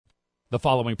The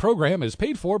following program is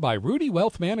paid for by Ruedi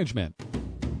Wealth Management.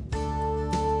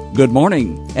 Good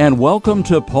morning, and welcome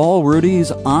to Paul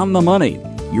Ruedi's On the Money.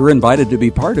 You're invited to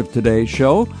be part of today's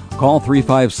show. Call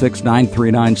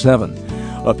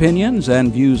 356-9397. Opinions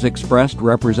and views expressed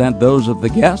represent those of the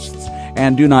guests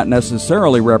and do not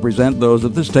necessarily represent those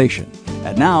of the station.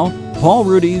 And now, Paul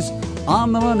Ruedi's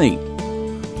On the Money.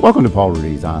 Welcome to Paul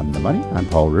Ruedi's On the Money. I'm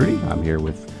Paul Ruedi. I'm here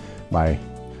with my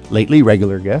lately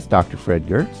regular guest, Dr. Fred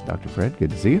Giertz. Dr. Fred, good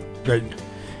to see you. Good.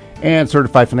 And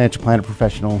certified financial planner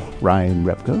professional Ryan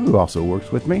Repko, who also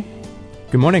works with me.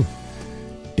 Good morning.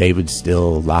 David's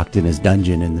still locked in his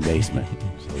dungeon in the basement,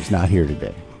 so he's not here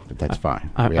today, but that's fine.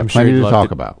 We have plenty to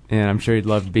talk about. And I'm sure he'd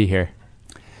love to be here.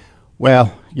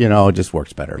 Well, it just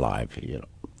works better live.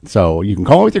 So you can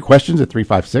call with your questions at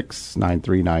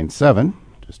 356-9397.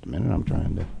 Just a minute, I'm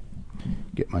trying to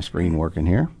get my screen working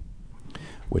here,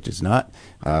 which is not.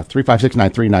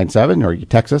 356-9397, or you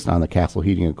text us on the Castle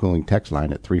Heating and Cooling text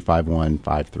line at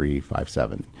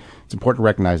 351-5357. It's important to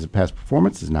recognize that past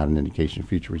performance is not an indication of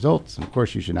future results. And, of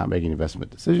course, you should not make any investment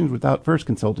decisions without first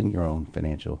consulting your own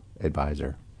financial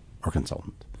advisor or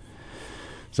consultant.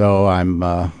 So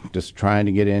I'm just trying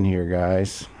to get in here,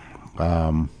 guys.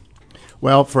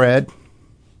 Well, Fred,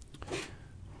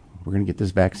 we're going to get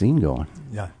this vaccine going.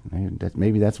 Yeah.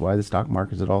 Maybe that's why the stock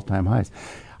market's at all-time highs.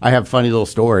 I have a funny little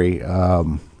story. I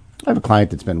have a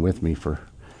client that's been with me for,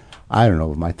 I don't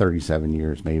know, my 37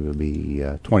 years, maybe it'll be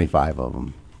 25 of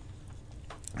them.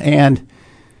 And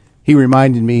he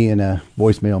reminded me in a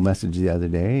voicemail message the other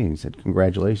day, and he said,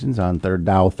 congratulations on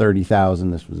Dow 30,000.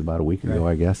 This was about a week ago,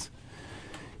 I guess.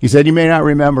 He said, you may not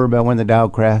remember, but when the Dow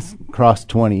crossed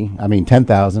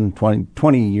 10,000,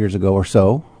 20 years ago or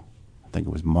so, I think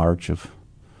it was March of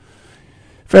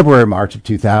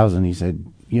 2000, he said,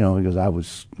 he goes, I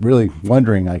was really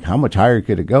wondering, how much higher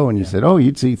could it go? And he said,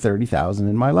 you'd see 30,000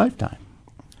 in my lifetime.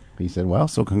 He said, well,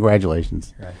 so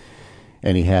congratulations. Right.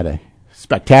 And he had a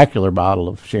spectacular bottle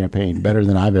of champagne, better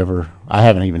than I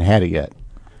haven't even had it yet.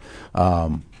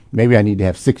 Maybe I need to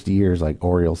have 60 years like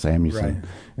Oriel Samuelson, right,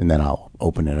 and then I'll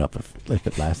open it up if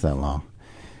it lasts that long.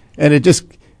 And it just,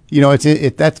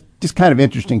 that's just kind of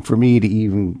interesting for me to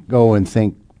even go and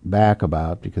think back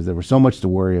about, because there was so much to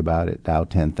worry about at Dow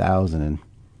 10,000.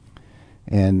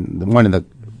 And one of the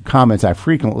comments I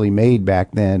frequently made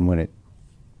back then when it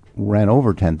ran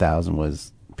over 10,000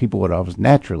 was people would always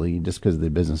naturally, just because of the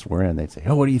business we're in, they'd say,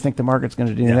 what do you think the market's going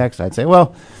to do next? I'd say,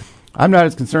 well, I'm not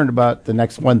as concerned about the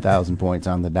next 1,000 points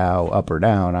on the Dow up or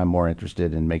down. I'm more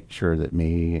interested in making sure that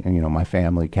me and my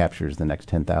family captures the next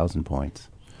 10,000 points.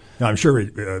 Now, I'm sure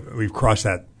we've crossed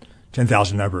that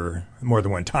 10,000 number more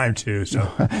than one time, too. So,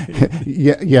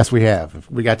 yes, we have.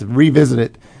 We got to revisit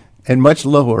it, and much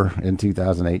lower in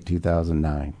 2008,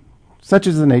 2009. Such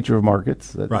is the nature of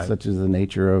markets, right, such is the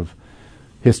nature of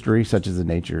history, such is the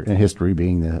nature, and history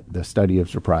being the study of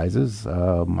surprises.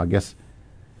 I guess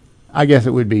it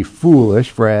would be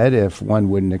foolish, Fred, if one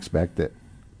wouldn't expect that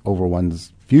over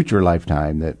one's future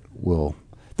lifetime there'll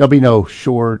be no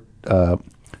shortage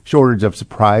of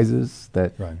surprises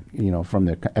that, right, from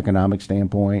the economic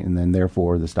standpoint, and then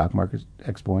therefore the stock market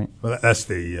point. Well, that's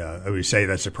we say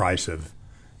that's the price of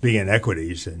being in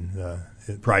equities, and the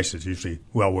price is usually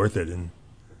well worth it in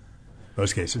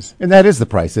most cases. And that is the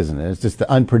price, isn't it? It's just the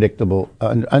unpredictable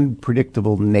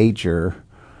nature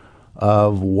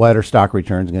of what our stock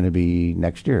returns going to be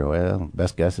next year. Well,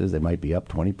 best guess is they might be up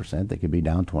 20%. They could be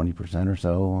down 20% or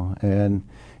so. And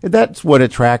that's what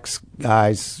attracts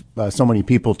guys, so many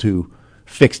people, to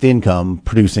fixed income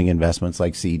producing investments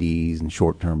like CDs and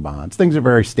short-term bonds. Things are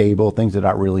very stable, things that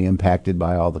aren't really impacted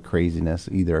by all the craziness,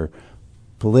 either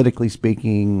politically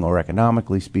speaking or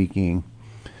economically speaking.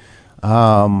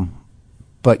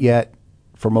 But yet,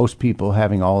 for most people,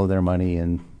 having all of their money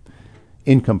in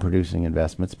income-producing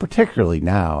investments, particularly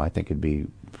now, I think it'd be,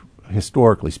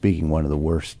 historically speaking, one of the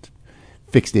worst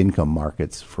fixed income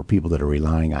markets for people that are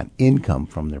relying on income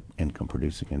from their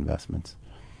income-producing investments.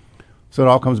 So it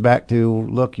all comes back to,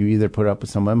 look, you either put up with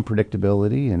some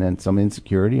unpredictability and then some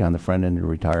insecurity on the front end of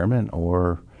retirement,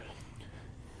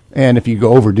 and if you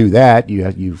go overdo that, you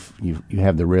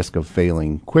have the risk of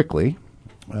failing quickly.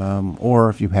 Or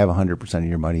if you have 100% of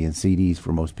your money in CDs,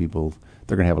 for most people,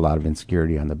 they're going to have a lot of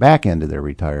insecurity on the back end of their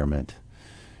retirement,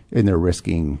 and they're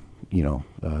risking,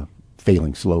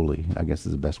 failing slowly, I guess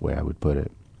is the best way I would put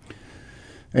it.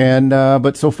 And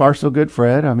but so far so good,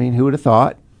 Fred. I mean, who would have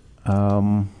thought,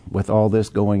 with all this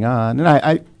going on? And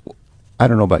I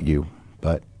don't know about you,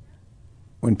 but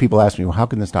when people ask me, well, how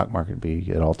can the stock market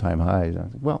be at all-time highs? I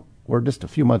think, well, we're just a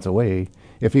few months away,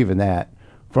 if even that,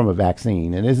 from a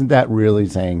vaccine. And isn't that really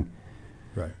saying,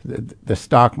 right, the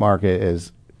stock market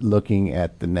is looking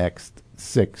at the next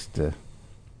 6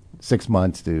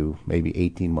 months to maybe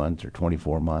 18 months or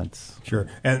 24 months. Sure.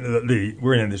 And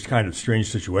we're in this kind of strange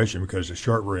situation because the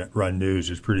short-run news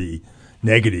is pretty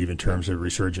negative in terms of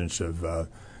resurgence of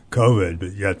COVID,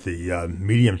 but yet the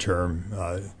medium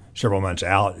term, several months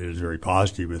out, is very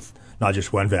positive with not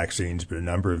just one vaccines, but a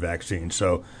number of vaccines.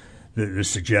 So this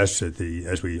suggests that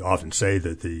as we often say,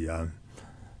 that the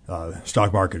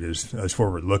stock market is as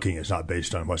forward-looking. It's not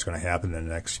based on what's going to happen in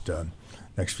the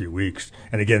next few weeks.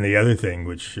 And again, the other thing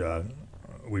which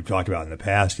we've talked about in the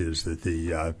past is that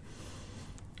the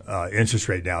interest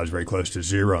rate now is very close to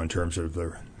zero in terms of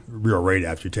the real rate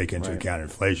after you take into account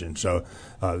inflation. So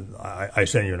I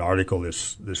sent you an article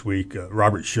this week.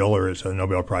 Robert Shiller is a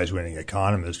Nobel Prize-winning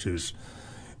economist who's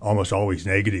almost always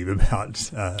negative about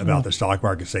the stock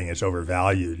market, saying it's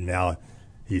overvalued. Now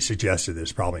he suggested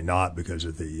it's probably not because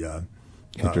of the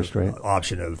interest rate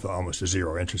option of almost a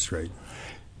zero interest rate.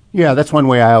 Yeah, that's one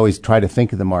way I always try to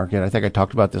think of the market. I think I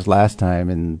talked about this last time,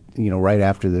 and right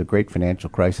after the great financial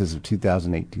crisis of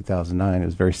 2008, 2009, it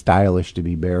was very stylish to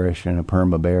be bearish and a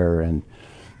perma bear, and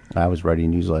I was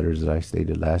writing newsletters, as I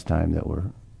stated last time, that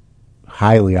were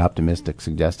highly optimistic,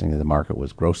 suggesting that the market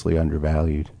was grossly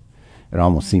undervalued. It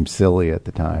almost seemed silly at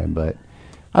the time, but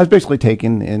I was basically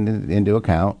taking into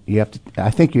account.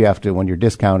 I think you have to, when you're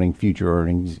discounting future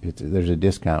earnings, there's a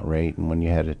discount rate, and when you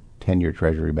had a 10-year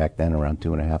Treasury back then around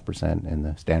 2.5%, and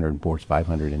the Standard & Poor's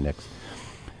 500 index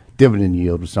dividend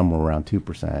yield was somewhere around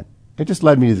 2%. It just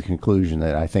led me to the conclusion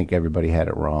that I think everybody had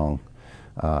it wrong,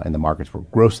 and the markets were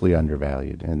grossly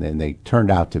undervalued, and then they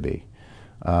turned out to be.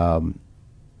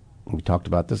 We talked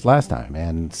about this last time,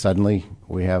 and suddenly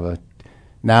we have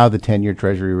now the 10-year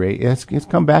Treasury rate, it's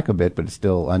come back a bit, but it's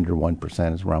still under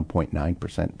 1%. It's around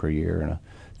 0.9% per year, and a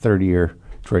 30-year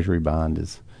Treasury bond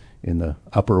is in the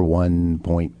upper 1.7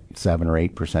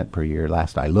 or 8% per year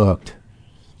last I looked,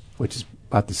 which is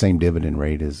about the same dividend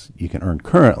rate as you can earn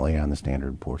currently on the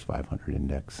Standard & Poor's 500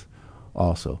 index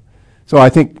also. So I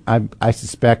think, I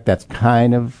suspect that's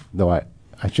kind of, though I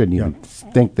shouldn't even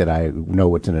think that I know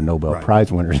what's in a Nobel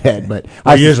Prize winner's head, but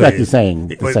I suspect you're saying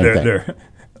the same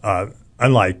thing.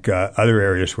 Unlike other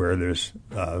areas where there's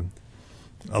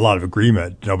a lot of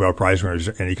agreement, Nobel Prize winners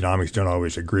in economics don't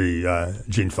always agree.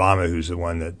 Gene Fama, who's the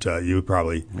one that you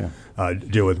probably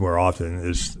deal with more often,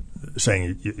 is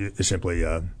saying it's simply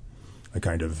a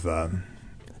kind of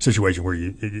situation where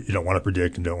you don't want to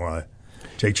predict and don't want to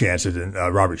take chances. And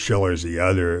Robert Shiller is the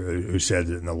other who said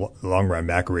that in the long run,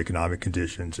 macroeconomic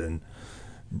conditions and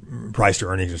price to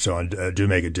earnings and so on do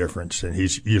make a difference. And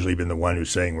he's usually been the one who's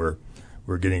saying we're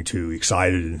getting too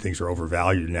excited and things are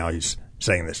overvalued. And now he's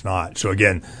saying that's not. So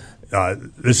again,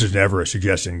 this is never a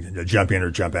suggestion to jump in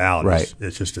or jump out. Right.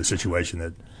 It's just a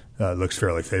situation that looks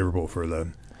fairly favorable for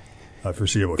the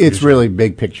foreseeable future. It's really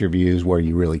big picture views where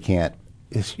you really can't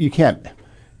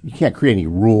create any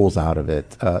rules out of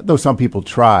it, though some people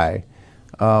try.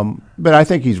 But I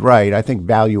think he's right. I think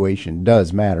valuation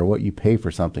does matter. What you pay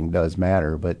for something does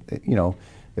matter. But,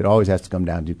 it always has to come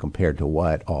down to compared to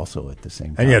what also at the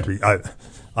same time. And you have to be,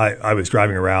 I was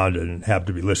driving around and happened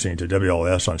to be listening to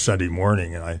WLS on Sunday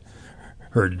morning, and I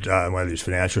heard one of these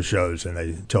financial shows, and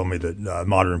they told me that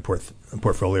modern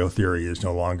portfolio theory is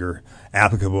no longer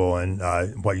applicable,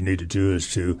 and what you need to do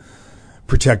is to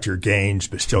protect your gains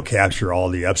but still capture all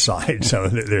the upside. So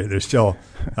there's still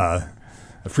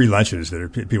free lunches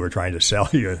that people are trying to sell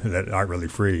you that aren't really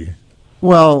free.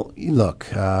 Well, look,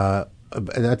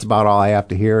 that's about all I have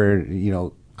to hear,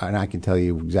 and I can tell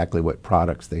you exactly what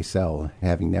products they sell,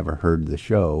 having never heard the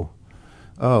show.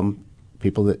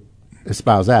 People that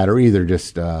espouse that are either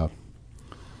just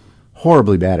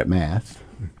horribly bad at math,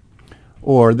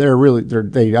 or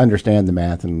they understand the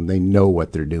math and they know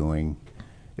what they're doing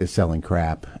is selling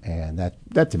crap, and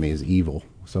that to me is evil.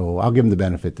 So I'll give them the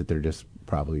benefit that they're just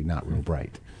probably not real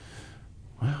bright.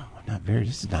 Wow.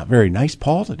 This is not very nice,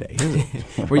 Paul, today.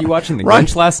 Were you watching the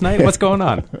Grinch last night? What's going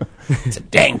on? It's a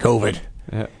dang COVID.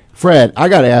 Yeah. Fred, I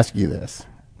got to ask you this.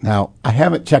 Now, I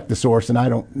haven't checked the source, and I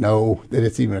don't know that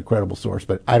it's even a credible source,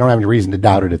 but I don't have any reason to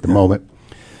doubt it at the moment.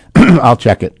 I'll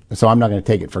check it. So I'm not going to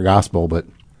take it for gospel, but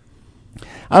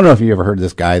I don't know if you ever heard of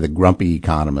this guy, the grumpy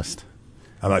economist.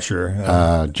 I'm not sure.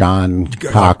 John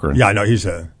Cochran. Yeah, I know. He's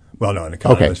a well-known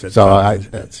economist. Okay, so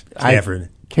at Stanford.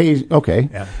 Okay.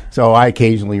 Yeah. So I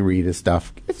occasionally read his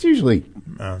stuff. It's usually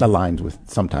aligns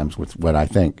sometimes with what I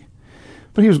think.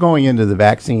 But he was going into the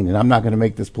vaccine, and I'm not going to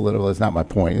make this political. It's not my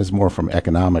point. It's more from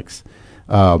economics.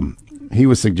 He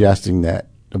was suggesting that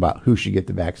about who should get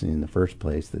the vaccine in the first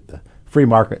place, that the free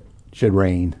market should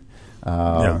reign,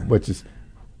 which is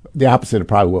the opposite of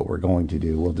probably what we're going to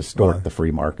do. We'll distort the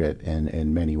free market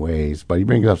in many ways. But he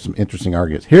brings up some interesting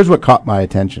arguments. Here's what caught my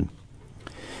attention.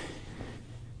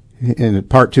 In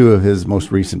part 2 of his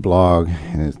most recent blog,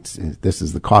 and this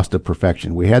is The Cost of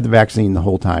Perfection. We had the vaccine the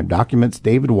whole time. Documents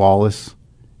David Wallace,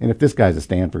 and if this guy's a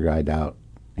Stanford guy, I doubt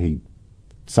he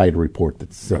cited a report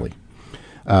that's silly.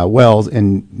 Wells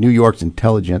in New York's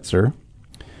Intelligencer,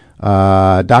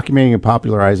 documenting and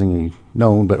popularizing a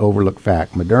known but overlooked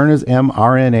fact. Moderna's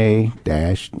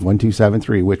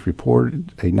mRNA-1273, which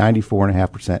reported a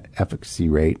 94.5% efficacy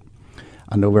rate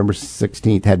on November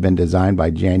 16th, had been designed by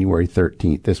January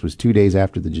 13th. This was 2 days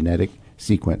after the genetic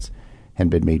sequence had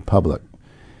been made public.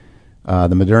 The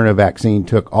Moderna vaccine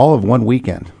took all of 1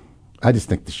 weekend. I just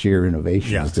think the sheer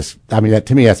innovation is just, I mean,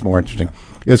 to me, that's more interesting.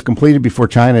 It was completed before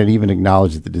China had even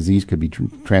acknowledged that the disease could be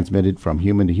transmitted from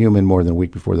human to human more than a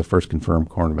week before the first confirmed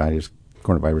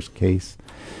coronavirus case.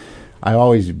 I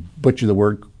always butcher the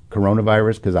word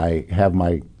coronavirus because I have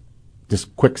my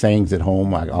just quick sayings at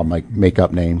home. I'll make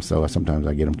up names, so sometimes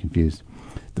I get them confused.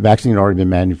 The vaccine had already been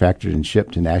manufactured and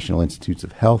shipped to National Institutes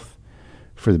of Health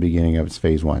for the beginning of its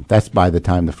phase 1. That's by the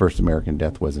time the first American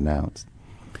death was announced.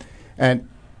 And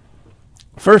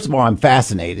first of all, I'm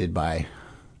fascinated by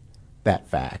that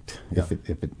fact. Yeah.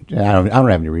 I don't have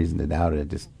any reason to doubt it.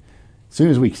 Just as soon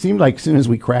as we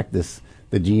crack the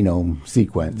genome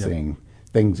sequencing,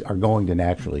 things are going to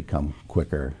naturally come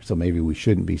quicker. So maybe we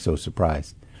shouldn't be so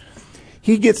surprised.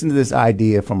 He gets into this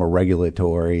idea from a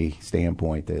regulatory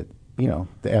standpoint that the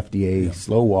FDA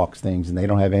slow walks things and they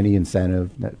don't have any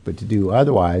incentive but to do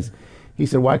otherwise. He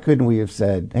said, why couldn't we have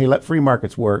said, hey, let free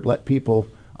markets work, let people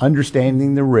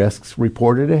understanding the risks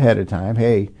report it ahead of time.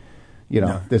 Hey,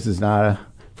 this is not a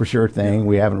for sure thing.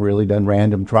 We haven't really done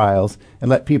random trials, and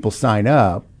let people sign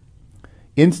up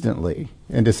instantly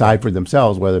and decide for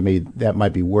themselves whether that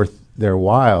might be worth their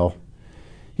while.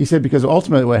 He said because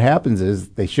ultimately what happens is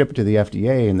they ship it to the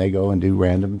FDA and they go and do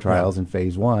random trials in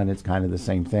phase 1. It's kind of the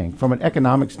same thing. From an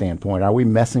economic standpoint, are we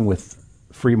messing with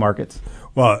free markets?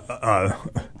 Well,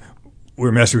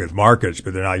 we're messing with markets,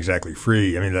 but they're not exactly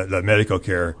free. I mean, the medical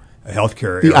care,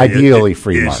 healthcare, the ideally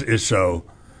free market is so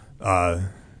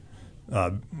burdened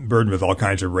with all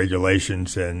kinds of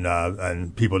regulations,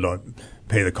 and people don't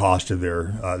pay the cost of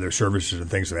their services and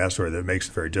things of that sort. That makes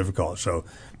it very difficult. So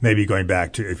maybe going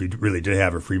back to if you really did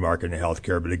have a free market in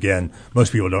healthcare, but again,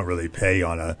 most people don't really pay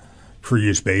on a per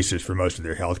use basis for most of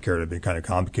their healthcare. It'd be kind of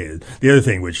complicated. The other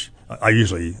thing, which I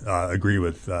usually agree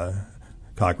with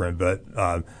Cochran, but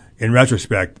in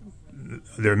retrospect,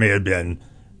 there may have been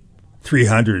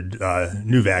 300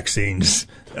 new vaccines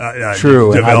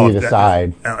developed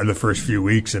in the first few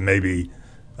weeks, and maybe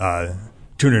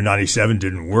 297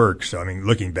 didn't work. So, I mean,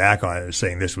 looking back on it and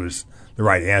saying this was the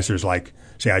right answer is like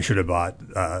saying I should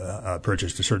have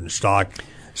purchased a certain stock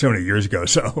so many years ago.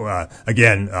 So,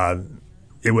 again, I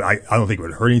don't think it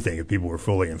would hurt anything if people were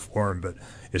fully informed, but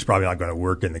it's probably not going to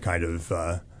work in the kind of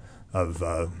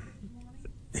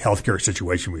healthcare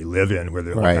situation we live in, where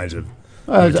there are all kinds of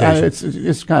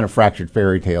it's kind of fractured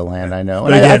fairy tale land, I know.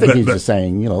 And I think he's just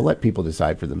saying, let people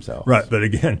decide for themselves. Right, but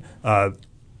again,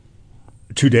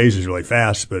 2 days is really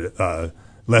fast, but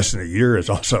less than a year is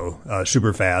also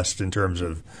super fast in terms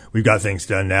of we've got things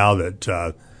done now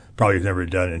that probably have never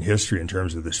done in history in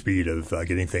terms of the speed of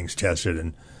getting things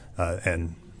tested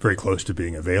and very close to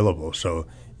being available. So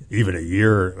even a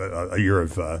year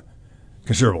of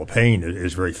considerable pain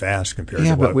is very fast compared to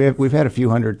what... Yeah, but we've had a few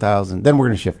 100,000. Then we're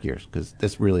going to shift gears because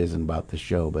this really isn't about the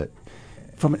show. But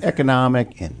from an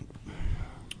economic and,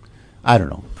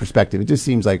 perspective, it just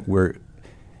seems like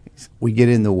we get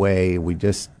in the way. We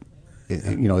just,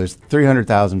 there's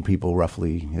 300,000 people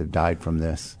roughly have died from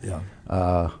this.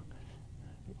 Yeah.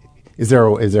 Is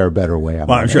there a better way?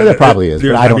 I'm sure there probably is,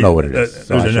 but I don't know what it is.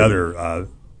 There's another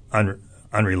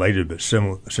unrelated but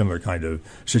similar kind of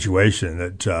situation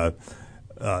that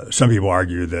some people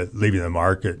argue that leaving the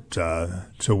market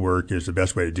to work is the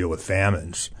best way to deal with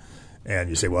famines. And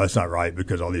you say, well, that's not right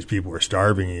because all these people are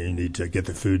starving and you need to get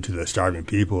the food to the starving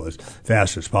people as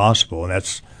fast as possible. And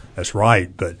that's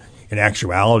right. But in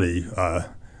actuality,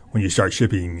 when you start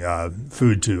shipping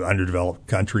food to underdeveloped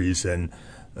countries and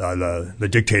the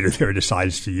dictator there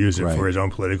decides to use it for his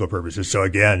own political purposes. So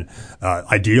again,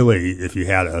 ideally, if you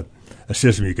had a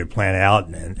system you could plan out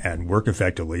and work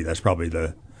effectively, that's probably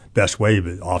the best way,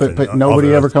 but often... But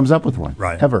nobody ever comes up with one,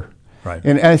 ever. Right.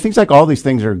 And it seems like all these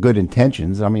things are good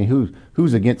intentions. I mean,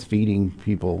 who's against feeding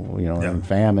people, in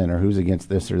famine, or who's against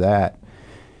this or that?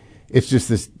 it's just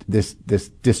this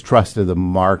distrust of the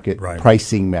market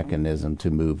pricing mechanism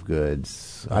to move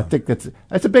goods. I think that's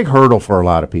a big hurdle for a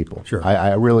lot of people. Sure.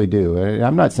 I really do.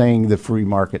 I'm not saying the free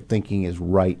market thinking is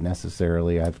right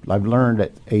necessarily. I've learned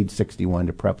at age 61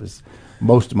 to preface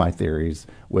most of my theories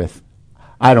with,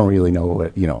 I don't really know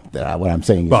what what I'm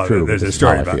saying is true. There's a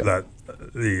story about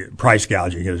the price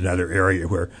gouging is another area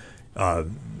where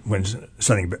when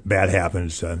something bad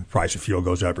happens, price of fuel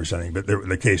goes up or something. But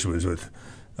the case was with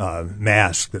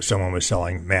masks, that someone was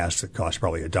selling masks that cost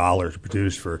probably $1 to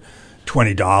produce for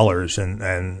 $20,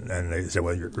 and they said,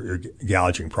 well, you're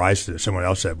gouging prices. Someone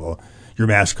else said, well, your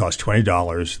mask costs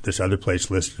 $20. This other place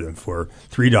listed them for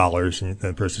 $3, and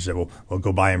the person said, well,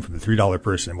 go buy them from the $3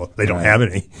 person. Well, they don't have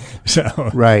any.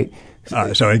 So right.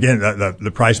 So again,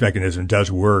 the price mechanism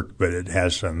does work, but it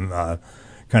has some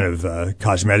kind of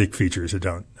cosmetic features that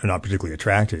are not particularly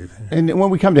attractive. And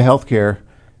when we come to healthcare,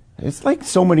 it's like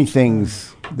so many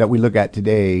things that we look at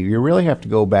today. You really have to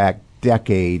go back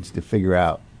decades to figure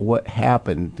out what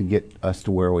happened to get us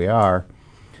to where we are.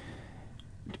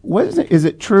 Is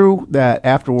it true that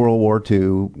after World War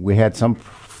II, we had some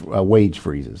wage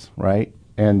freezes, right?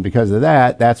 And because of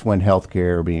that, that's when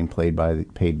healthcare being paid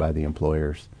by the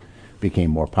employers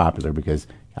became more popular, because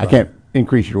I can't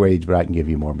increase your wage, but I can give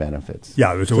you more benefits.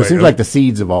 Yeah, so it seems like the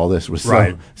seeds of all this was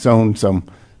sown some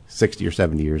 60 or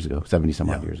 70 years ago, 70 some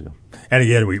odd years ago. And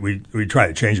again, we try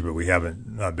to change it, but we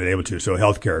haven't been able to. So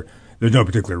healthcare, there's no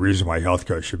particular reason why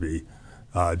healthcare should be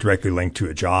directly linked to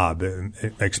a job.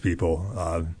 It makes people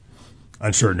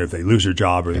uncertain if they lose their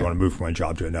job or they want to move from one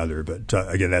job to another. But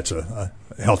again, that's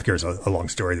healthcare is a long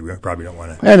story that we probably don't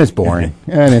want to. And it's boring.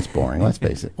 Let's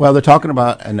face it. Well, they're talking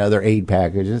about another aid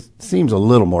package. It seems a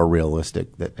little more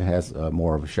realistic, that has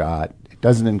more of a shot. It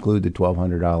doesn't include the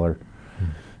 $1,200,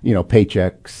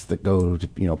 paychecks that go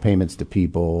to, payments to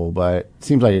people. But it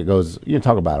seems like it goes,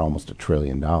 talk about almost $1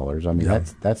 trillion. I mean,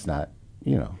 that's not,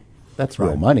 that's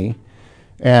real money.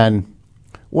 And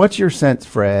what's your sense,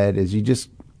 Fred, is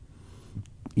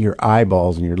your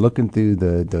eyeballs and you're looking through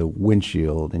the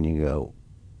windshield and you go,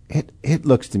 it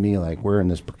looks to me like we're in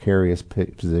this precarious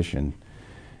position.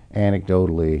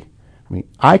 Anecdotally, I mean,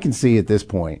 I can see at this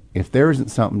point, if there isn't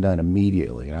something done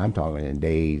immediately, and I'm talking in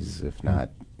days, if not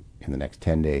in the next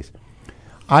 10 days,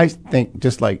 I think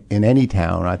just like in any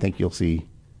town, I think you'll see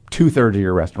 2/3 of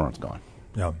your restaurants gone.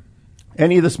 Yeah.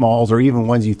 Any of the smalls or even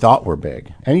ones you thought were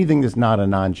big, anything that's not a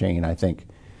non-chain, I think,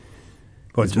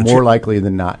 it's more likely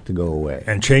than not to go away.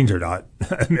 And chains are not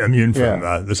immune from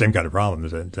the same kind of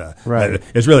problems. Right.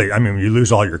 It's really, I mean, when you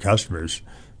lose all your customers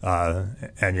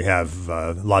and you have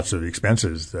lots of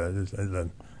expenses, the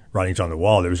writing's on the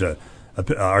wall. There was an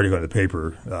article in the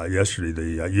paper yesterday.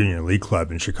 The Union League Club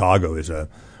in Chicago is a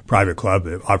private club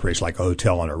that operates like a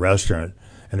hotel and a restaurant,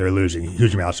 and they're losing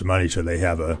huge amounts of money. So they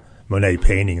have a Monet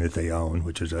painting that they own,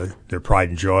 which is their pride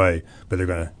and joy, but they're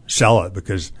going to sell it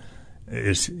because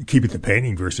it's keeping the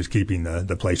painting versus keeping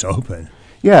the place open.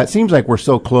 Yeah, it seems like we're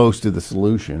so close to the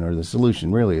solution, or the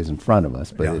solution really is in front of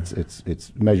us, but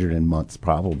it's measured in months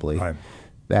probably. Right.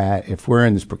 That if we're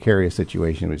in this precarious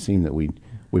situation, it would seem that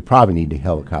we probably need to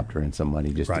helicopter in some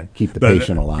money just to keep the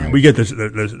patient alive. We get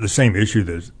the same issue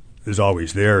that is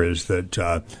always there, is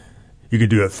that you can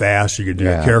do it fast, you can do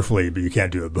it carefully, but you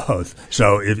can't do it both.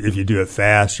 So if you do it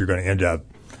fast, you're going to end up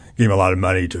giving a lot of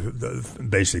money to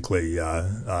basically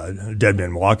dead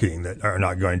men walking that are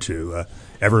not going to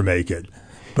ever make it.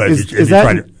 But if you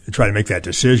try to make that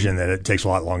decision, then it takes a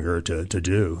lot longer to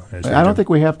do. I don't think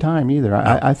we have time either.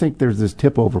 I think there's this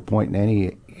tip-over point in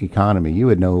any economy. You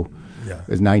would know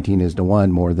as 19 is to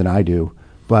 1 more than I do.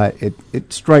 But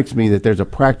it strikes me that there's a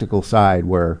practical side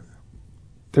where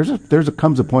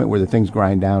comes a point where the things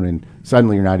grind down and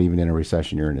suddenly you're not even in a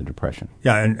recession, you're in a depression.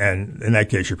 Yeah, and in that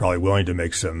case, you're probably willing to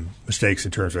make some mistakes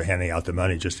in terms of handing out the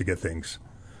money just to get things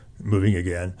moving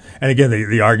again. And again,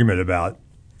 the argument about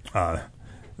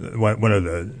one of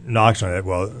the knocks on it,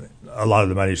 well, a lot of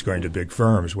the money is going to big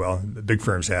firms. Well, big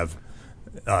firms have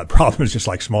problems just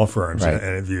like small firms. Right.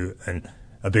 And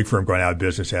a big firm going out of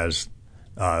business has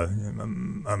a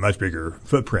much bigger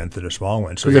footprint than a small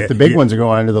one. So if the big ones are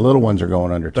going under, the little ones are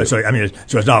going under too. So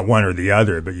it's not one or the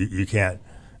other, but you can't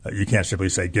simply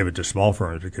say give it to small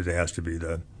firms, because it has to be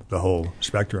the whole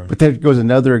spectrum. But there goes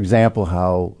another example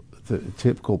how the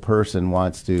typical person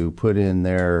wants to put in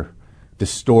their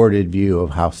distorted view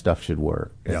of how stuff should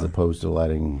work, as opposed to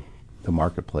letting the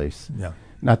marketplace. Yeah.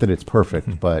 Not that it's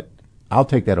perfect, but I'll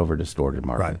take that over distorted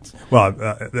markets. Right.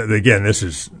 Well, again,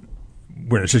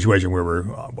 we're in a situation where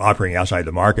we're operating outside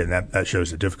the market, and that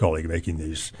shows the difficulty of making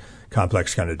these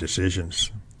complex kind of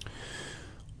decisions.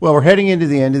 Well, we're heading into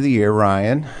the end of the year,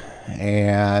 Ryan.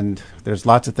 and there's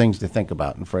lots of things to think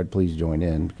about. And Fred, please join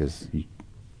in, because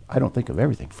I don't think of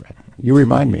everything, Fred. You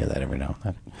remind me of that every now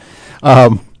and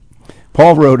then.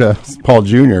 Paul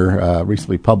Jr.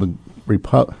 Recently published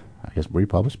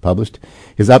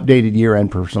his updated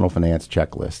year-end personal finance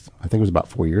checklist. I think it was about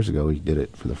 4 years ago he did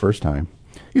it for the first time.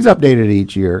 He's updated it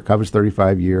each year. It covers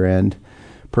 35 year-end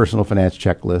personal finance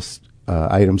checklist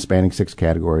items spanning 6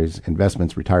 categories: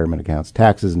 investments, retirement accounts,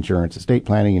 taxes, insurance, estate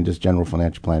planning, and just general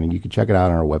financial planning. You can check it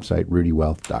out on our website,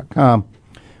 ruediwealth.com.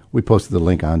 We posted the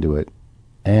link onto it,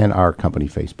 and our company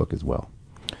Facebook as well.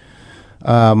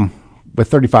 With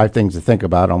 35 things to think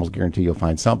about, I almost guarantee you'll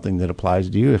find something that applies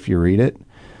to you if you read it.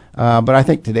 But I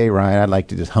think today, Ryan, I'd like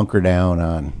to just hunker down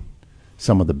on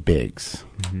some of the bigs.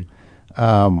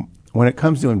 Mm-hmm. When it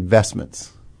comes to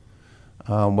investments,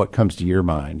 what comes to your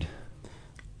mind?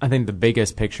 I think the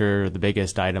biggest picture, the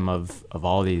biggest item of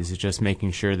all these is just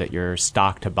making sure that your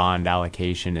stock to bond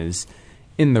allocation is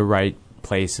in the right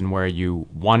place and where you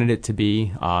wanted it to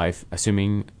be.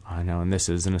 Assuming, I know, and this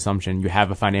is an assumption, you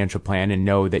have a financial plan and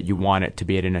know that you want it to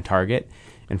be in a target.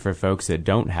 And for folks that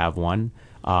don't have one,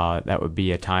 that would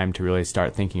be a time to really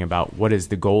start thinking about what is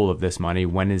the goal of this money,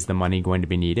 when is the money going to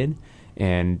be needed,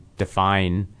 and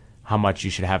define how much you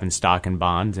should have in stock and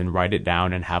bonds, and write it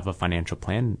down and have a financial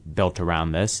plan built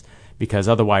around this, because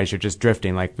otherwise you're just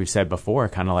drifting, like we've said before,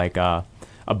 kind of like a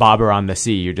bobber on the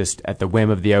sea. You're just at the whim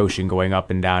of the ocean, going up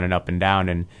and down and up and down,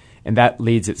 and that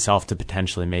leads itself to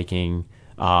potentially making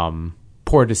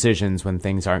poor decisions when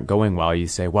things aren't going well. You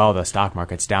say, well, the stock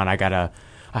market's down,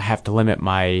 I have to limit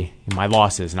my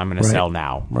losses, and I'm going to sell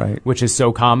now, which is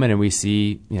so common, and we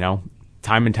see,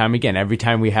 time and time again. Every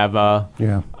time we have a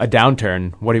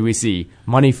downturn, what do we see?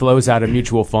 Money flows out of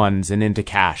mutual funds and into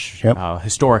cash,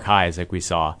 historic highs like we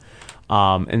saw.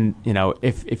 And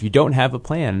if you don't have a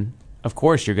plan, of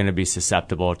course you're going to be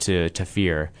susceptible to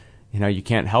fear. You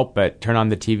can't help but turn on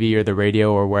the TV or the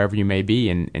radio or wherever you may be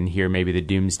and hear maybe the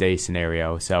doomsday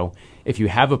scenario. So if you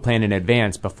have a plan in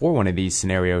advance before one of these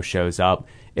scenarios shows up,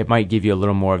 it might give you a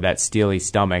little more of that steely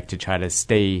stomach to try to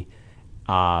stay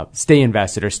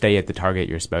invested or stay at the target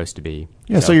you're supposed to be.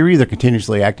 Yeah, so you're either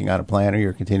continuously acting on a plan or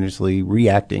you're continuously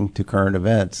reacting to current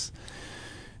events.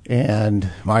 And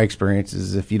my experience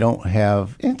is, if you don't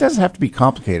have, it doesn't have to be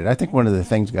complicated. I think one of the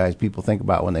things, guys, people think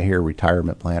about when they hear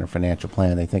retirement plan or financial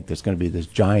plan, they think there's going to be this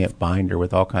giant binder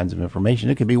with all kinds of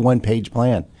information. It could be one-page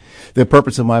plan. The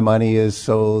purpose of my money is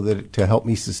so that to help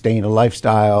me sustain a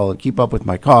lifestyle and keep up with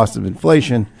my cost of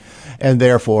inflation. And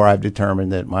therefore, I've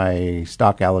determined that my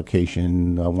stock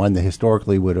allocation, one that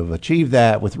historically would have achieved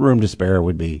that with room to spare,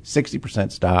 would be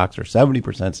 60% stocks or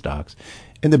 70% stocks,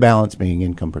 and the balance being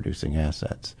income-producing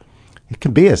assets. It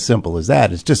can be as simple as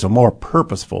that. It's just a more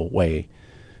purposeful way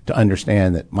to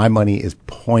understand that my money is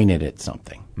pointed at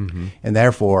something. Mm-hmm. And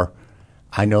therefore,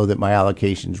 I know that my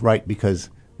allocation is right because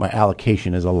my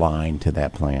allocation is aligned to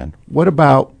that plan. What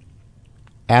about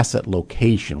asset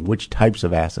location? Which types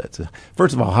of assets?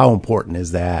 First of all, how important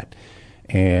is that,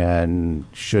 and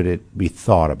should it be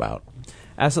thought about?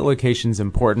 Asset location is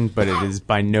important, but it is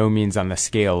by no means on the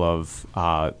scale of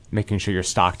making sure your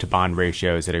stock to bond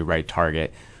ratio is at a right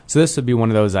target. So this would be one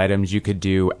of those items you could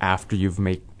do after you've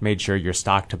made sure your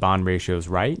stock to bond ratio is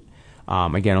right.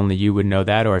 Again, only you would know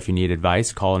that, or if you need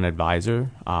advice, call an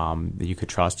advisor that you could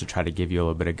trust to try to give you a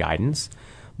little bit of guidance.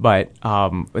 But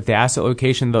with the asset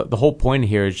location, the whole point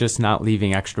here is just not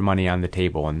leaving extra money on the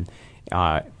table, and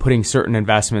putting certain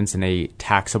investments in a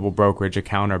taxable brokerage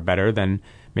account are better than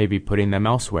maybe putting them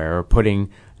elsewhere, or putting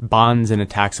bonds in a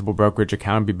taxable brokerage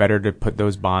account. It'd be better to put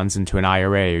those bonds into an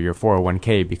IRA or your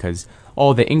 401k, because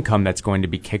all the income that's going to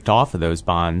be kicked off of those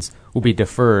bonds will be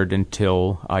deferred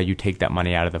until you take that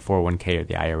money out of the 401k or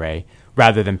the IRA,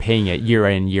 rather than paying it year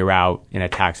in, year out in a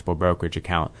taxable brokerage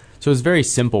account. So it's very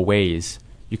simple ways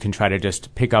you can try to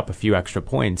just pick up a few extra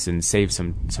points and save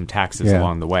some taxes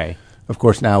along the way. Of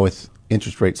course, now with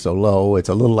interest rates so low, it's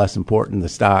a little less important, the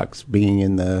stocks being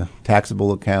in the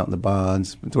taxable account and the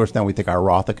bonds. Of course, now we think our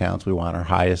Roth accounts, we want our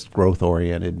highest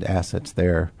growth-oriented assets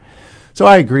there. So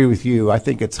I agree with you. I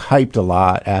think it's hyped a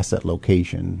lot, asset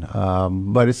location.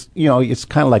 But it's, it's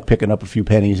kind of like picking up a few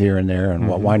pennies here and there, and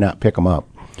why not pick them up?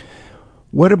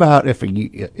 What about if a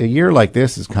year like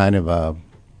this is kind of a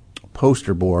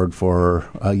poster board for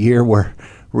a year where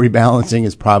rebalancing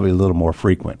is probably a little more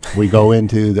frequent? We go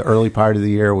into the early part of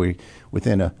the year,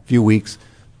 within a few weeks,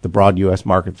 the broad U.S.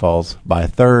 market falls by a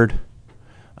third.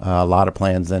 A lot of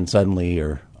plans then suddenly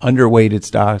are underweighted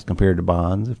stocks compared to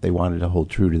bonds if they wanted to hold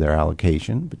true to their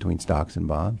allocation between stocks and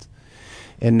bonds.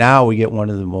 And now we get one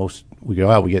of the most we go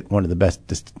out, we get one of the best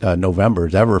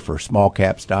Novembers ever for small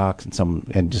cap stocks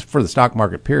and just for the stock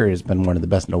market period, it's been one of the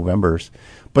best Novembers.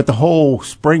 But the whole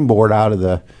springboard out of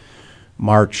the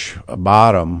March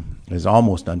bottom is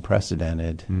almost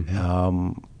unprecedented.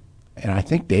 And I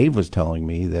think Dave was telling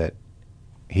me that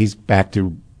he's back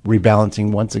to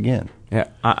rebalancing once again. Yeah,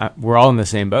 we're all in the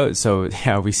same boat. So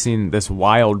yeah, we've seen this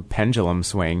wild pendulum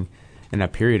swing in a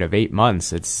period of 8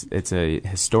 months. It's a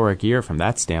historic year from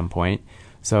that standpoint.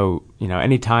 So,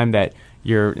 anytime that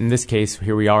you're, in this case,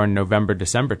 here we are in November,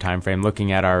 December timeframe,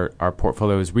 looking at our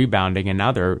portfolios rebounding, and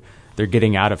now they're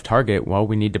getting out of target. Well,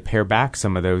 we need to pare back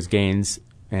some of those gains,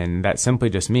 and that simply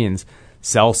just means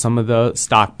sell some of the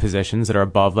stock positions that are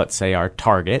above, let's say, our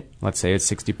target. Let's say it's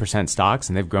 60% stocks,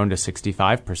 and they've grown to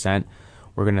 65%.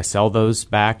 We're going to sell those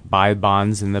back, buy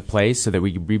bonds in the place so that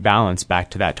we rebalance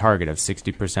back to that target of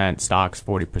 60% stocks,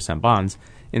 40% bonds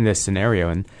in this scenario.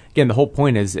 And again, the whole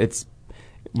point is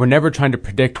we're never trying to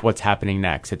predict what's happening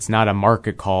next. It's not a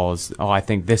market calls, I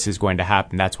think this is going to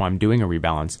happen, that's why I'm doing a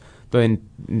rebalance.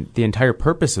 The entire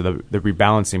purpose of the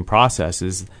rebalancing process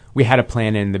is we had a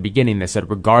plan in the beginning that said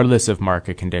regardless of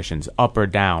market conditions, up or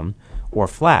down or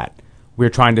flat, we're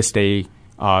trying to stay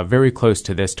very close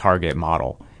to this target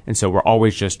model. And so we're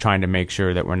always just trying to make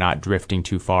sure that we're not drifting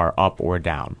too far up or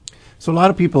down. So a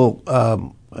lot of people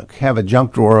have a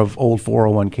junk drawer of old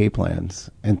 401k plans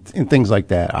and things like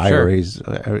that, Sure. IRAs.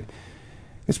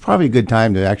 It's probably a good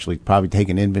time to actually probably take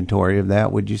an inventory of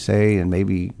that, would you say, and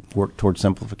maybe work towards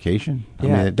simplification? I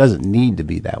mean, it doesn't need to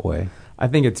be that way. I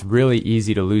think it's really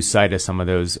easy to lose sight of some of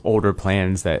those older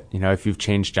plans that, if you've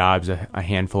changed jobs a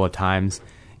handful of times,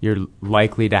 you're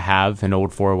likely to have an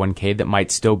old 401k that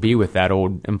might still be with that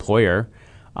old employer.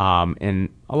 And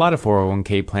a lot of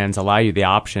 401k plans allow you the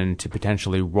option to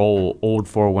potentially roll old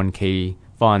 401k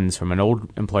funds from an old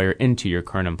employer into your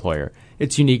current employer.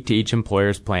 It's unique to each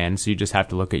employer's plan, so you just have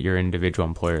to look at your individual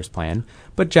employer's plan.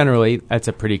 But generally, that's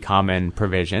a pretty common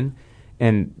provision.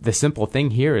 And the simple thing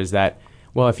here is that,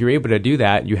 well, if you're able to do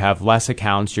that, you have less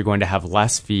accounts, you're going to have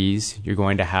less fees, you're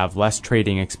going to have less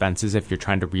trading expenses if you're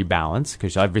trying to rebalance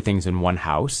because everything's in one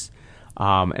house.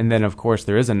 And then, of course,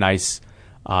 there is a nice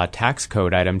tax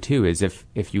code item, too, is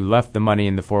if you left the money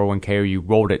in the 401k or you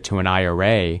rolled it to an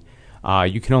IRA,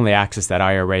 you can only access that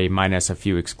IRA minus a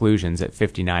few exclusions at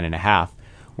 59.5.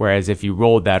 Whereas if you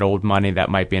rolled that old money that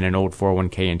might be in an old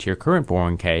 401k into your current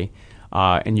 401k,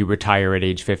 and you retire at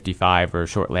age 55 or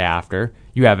shortly after,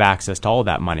 you have access to all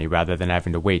that money rather than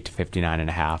having to wait to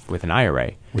 59.5 with an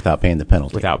IRA. Without paying the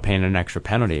penalty. Without paying an extra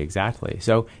penalty, exactly.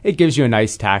 So it gives you a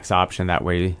nice tax option that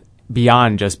way,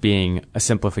 beyond just being a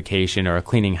simplification or a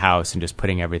cleaning house and just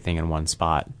putting everything in one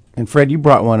spot. And Fred, you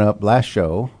brought one up last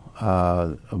show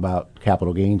about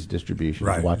capital gains distribution.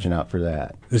 Right. Watching out for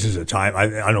that. This is a time, I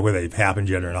don't know whether they've happened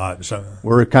yet or not. So,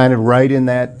 We're kind of right in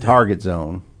that target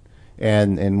zone.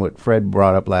 And what Fred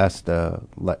brought up last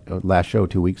show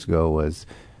 2 weeks ago was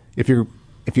if you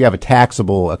have a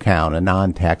taxable account, a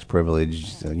non-tax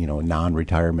privileged, a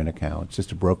non-retirement account, it's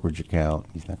just a brokerage account.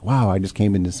 You think, wow, I just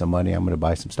came into some money. I'm going to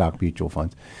buy some stock mutual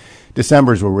funds.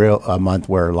 December's a month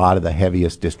where a lot of the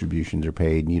heaviest distributions are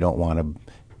paid, and you don't want to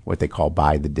what they call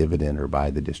buy the dividend or buy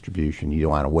the distribution. You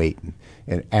don't want to wait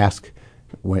and ask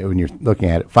when you're looking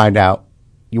at it, find out.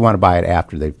 You want to buy it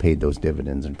after they've paid those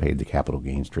dividends and paid the capital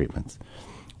gains treatments.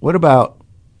 What about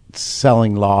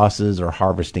selling losses or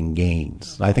harvesting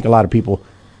gains? I think a lot of people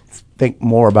think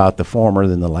more about the former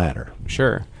than the latter.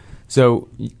 Sure. So,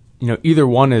 either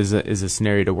one is a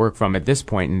scenario to work from at this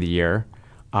point in the year.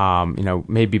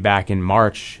 Maybe back in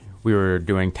March, we were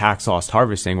doing tax loss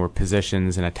harvesting where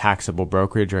positions in a taxable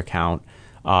brokerage account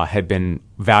had been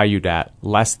valued at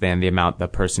less than the amount the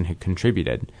person had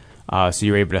contributed. So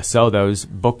you're able to sell those,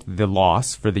 book the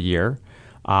loss for the year,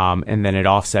 and then it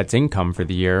offsets income for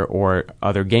the year or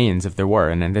other gains if there were.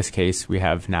 And in this case, we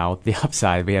have now the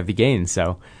upside. We have the gains.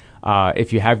 So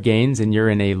if you have gains and you're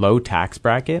in a low tax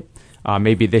bracket,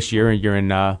 maybe this year you're in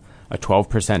a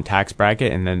 12% tax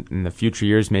bracket, and then in the future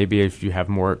years, maybe if you have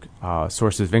more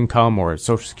sources of income or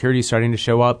Social Security starting to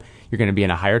show up, you're going to be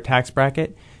in a higher tax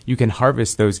bracket. You can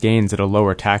harvest those gains at a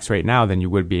lower tax rate now than you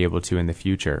would be able to in the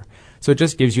future. So it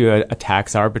just gives you a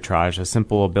tax arbitrage, a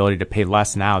simple ability to pay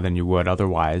less now than you would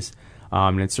otherwise.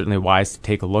 And it's certainly wise to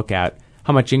take a look at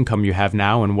how much income you have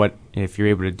now and what, if you're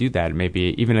able to do that,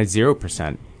 maybe even a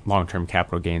 0% long-term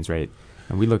capital gains rate.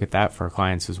 And we look at that for our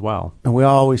clients as well. And we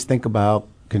always think about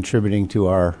contributing to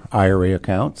our IRA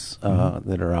accounts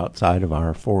that are outside of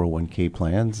our 401k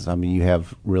plans. I mean, you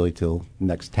have really till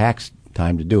next tax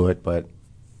time to do it, but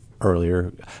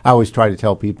earlier, I always try to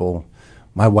tell people,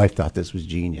 my wife thought this was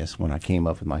genius when I came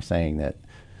up with my saying that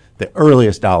the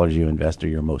earliest dollars you invest are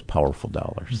your most powerful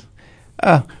dollars.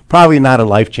 Probably not a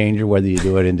life changer whether you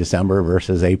do it in December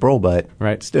versus April, but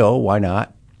still, why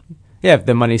not? Yeah, if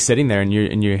the money's sitting there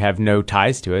and you have no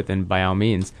ties to it, then by all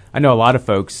means. I know a lot of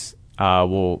folks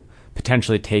will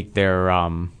potentially take their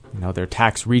their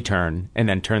tax return and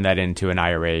then turn that into an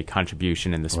IRA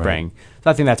contribution in the spring. Right.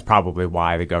 So I think that's probably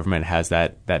why the government has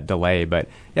that delay. But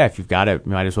yeah, if you've got it,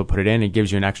 you might as well put it in. It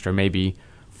gives you an extra maybe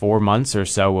 4 months or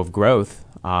so of growth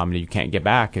you can't get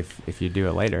back if you do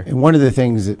it later. And one of the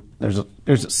things that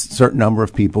there's a certain number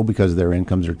of people, because their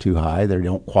incomes are too high, they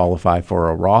don't qualify for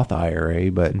a Roth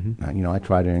IRA. But I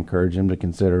try to encourage them to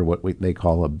consider what they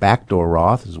call a backdoor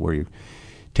Roth, is where you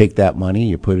take that money,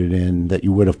 you put it in that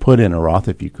you would have put in a Roth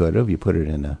if you could have. You put it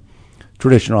in a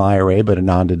traditional IRA, but a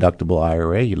non-deductible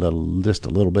IRA. You let just a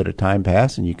little bit of time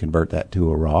pass, and you convert that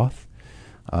to a Roth.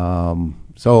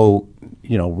 So,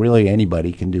 really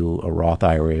anybody can do a Roth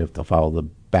IRA if they'll follow the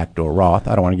backdoor Roth.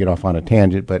 I don't want to get off on a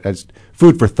tangent, but as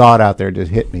food for thought out there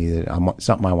just hit me that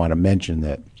something I want to mention,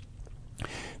 that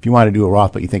if you want to do a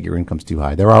Roth but you think your income's too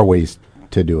high, there are ways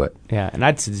to do it. Yeah, and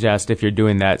I'd suggest if you're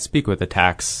doing that, speak with a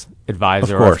tax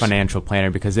advisor or a financial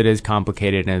planner, because it is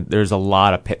complicated and there's a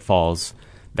lot of pitfalls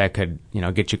that could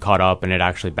get you caught up and it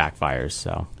actually backfires.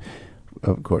 So,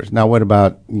 of course. Now, what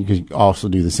about, you could also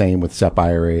do the same with SEP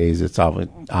IRAs. It's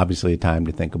obviously a time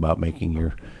to think about making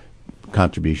your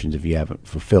contributions if you haven't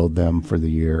fulfilled them for the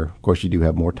year. Of course, you do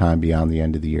have more time beyond the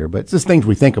end of the year, but it's just things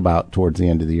we think about towards the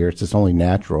end of the year. It's just only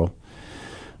natural.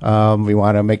 We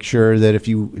want to make sure that if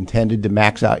you intended to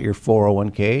max out your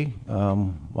 401k,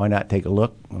 why not take a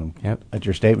look at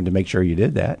your statement to make sure you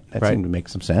did that? That seemed to make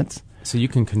some sense. So you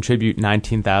can contribute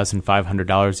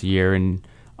 $19,500 a year in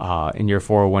your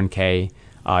 401k.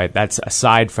 That's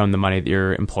aside from the money that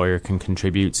your employer can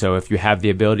contribute. So if you have the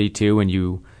ability to and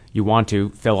you want to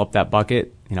fill up that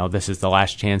bucket, this is the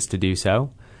last chance to do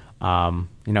so.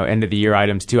 End of the year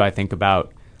items too. I think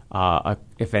about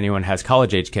if anyone has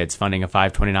college age kids funding a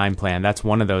 529 plan. That's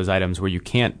one of those items where you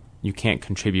can't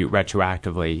contribute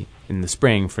retroactively in the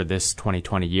spring for this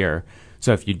 2020 year.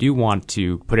 So if you do want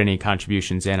to put any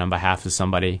contributions in on behalf of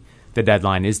somebody, the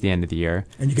deadline is the end of the year.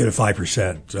 And you get a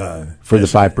 5% for the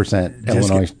 5%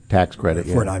 Illinois tax credit.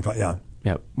 495, yeah.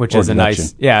 Yeah, which is a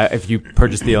nice. Yeah, if you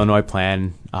purchase the Illinois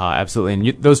plan, absolutely,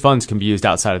 and those funds can be used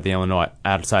outside of Illinois,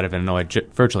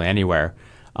 virtually anywhere.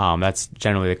 That's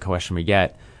generally the question we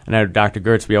get. I know, Dr.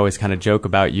 Giertz, we always kind of joke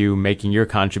about you making your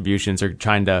contributions or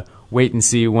trying to wait and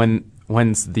see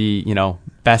when's the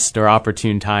best or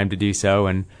opportune time to do so,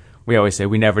 and we always say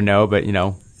we never know, but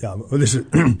Yeah, well, this is.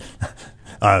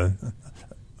 I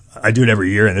do it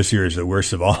every year, and this year is the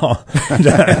worst of all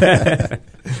because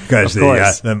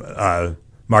the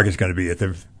market's going to be at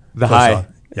the high.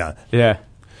 Yeah.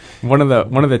 One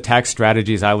of the tax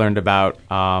strategies I learned about,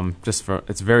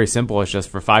 it's very simple. It's just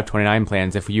for 529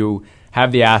 plans. If you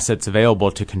have the assets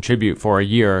available to contribute for a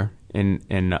year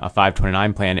in a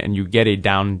 529 plan, and you get a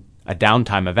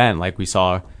downtime event like we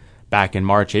saw back in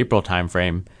March, April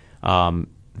timeframe,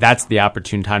 that's the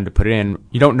opportune time to put it in.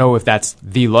 You don't know if that's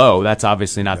the low. That's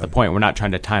obviously not the point. We're not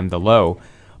trying to time the low,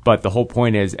 but the whole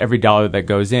point is every dollar that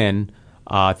goes in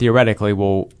theoretically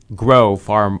will grow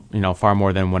far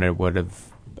more than what it would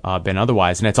have been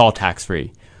otherwise, and it's all tax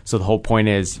free. So the whole point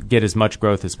is get as much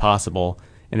growth as possible.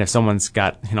 And if someone's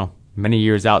got many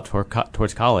years out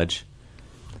towards college,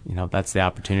 that's the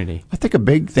opportunity. I think a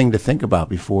big thing to think about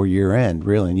before year end,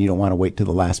 really, and you don't want to wait till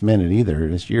the last minute either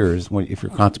this year, is if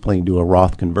you're contemplating do a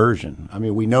Roth conversion. I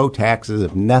mean, we know taxes,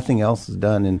 if nothing else is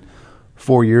done in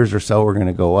 4 years or so, are going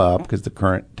to go up because the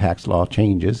current tax law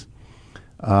changes.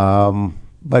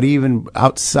 But even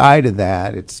outside of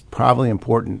that, it's probably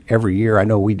important every year. I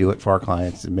know we do it for our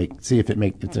clients to see if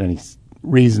it's any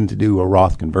reason to do a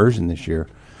Roth conversion this year.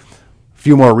 A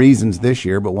few more reasons this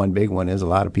year, but one big one is a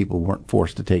lot of people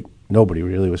nobody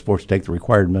really was forced to take the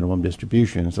required minimum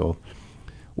distribution. So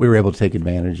we were able to take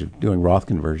advantage of doing Roth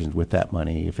conversions with that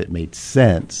money if it made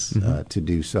sense to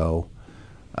do so.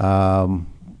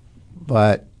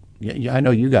 But I know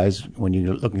you guys, when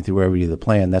you're looking through every the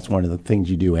plan, that's one of the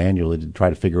things you do annually to try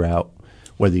to figure out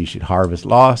whether you should harvest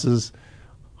losses,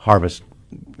 harvest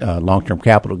long-term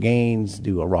capital gains,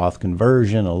 do a Roth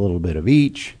conversion, a little bit of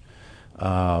each.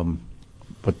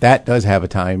 But that does have a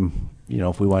time,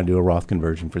 if we want to do a Roth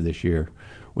conversion for this year,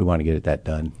 we want to get that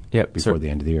done before the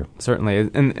end of the year. Certainly.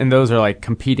 And those are like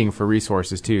competing for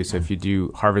resources too. So if you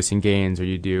do harvesting gains or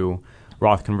you do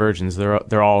Roth conversions,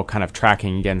 they're all kind of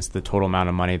tracking against the total amount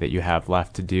of money that you have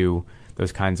left to do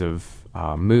those kinds of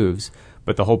moves.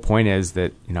 But the whole point is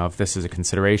that, if this is a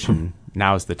consideration,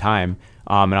 now is the time.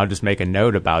 And I'll just make a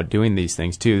note about doing these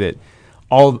things too, that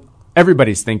all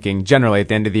everybody's thinking generally at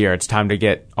the end of the year, it's time to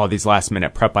get all these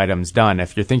last-minute prep items done.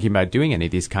 If you're thinking about doing any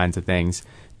of these kinds of things,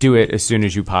 do it as soon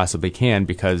as you possibly can,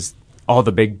 because all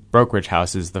the big brokerage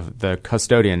houses, the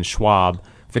custodians, Schwab,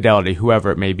 Fidelity,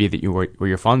 whoever it may be that where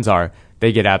your funds are,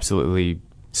 they get absolutely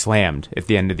slammed at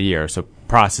the end of the year. So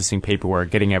processing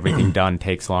paperwork, getting everything done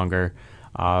takes longer.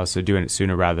 So doing it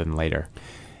sooner rather than later.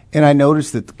 And I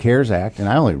noticed that the CARES Act, and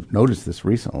I only noticed this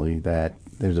recently, that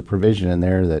there's a provision in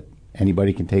there that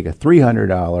anybody can take a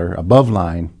 $300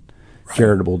 above-line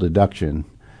charitable deduction.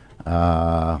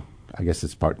 I guess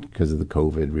it's part because of the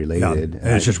COVID related. Yeah,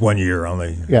 and it's just 1 year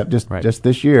only. Yeah, just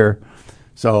this year.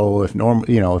 So if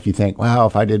if you think, wow,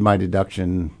 if I did my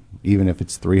deduction, even if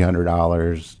it's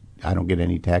 $300, I don't get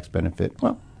any tax benefit.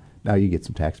 Well, now you get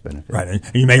some tax benefit. Right, and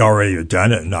you may already have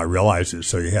done it and not realize it,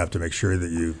 so you have to make sure that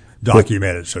you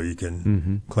document it so you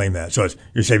can claim that. So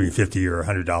you're saving $50 or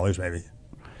 $100 maybe.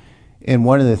 And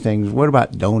one of the things, what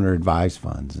about donor advised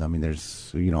funds? I mean,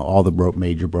 there's all the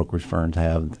major brokerage firms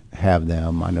have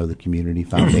them. I know the community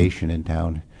foundation in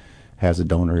town has a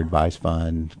donor advised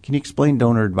fund. Can you explain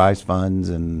donor advised funds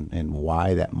and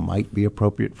why that might be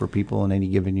appropriate for people in any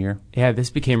given year? Yeah,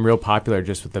 this became real popular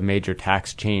just with the major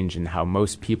tax change and how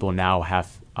most people now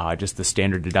have just the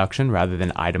standard deduction rather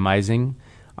than itemizing.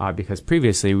 Because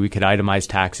previously we could itemize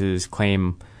taxes,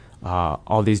 claim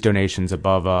all these donations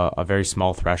above a very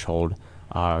small threshold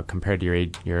compared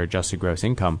to your adjusted gross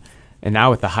income. And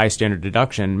now with the high standard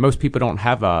deduction, most people don't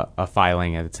have a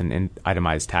filing that's an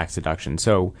itemized tax deduction.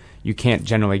 So you can't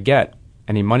generally get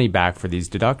any money back for these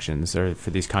deductions or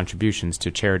for these contributions to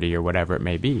charity or whatever it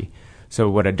may be. So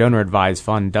what a donor advised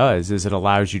fund does is it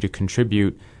allows you to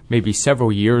contribute maybe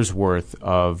several years worth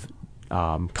of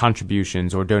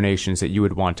contributions or donations that you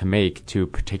would want to make to a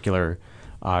particular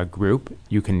group.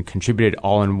 You can contribute it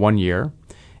all in 1 year.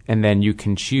 And then you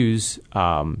can choose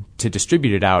to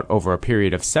distribute it out over a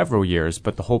period of several years.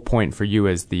 But the whole point for you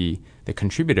as the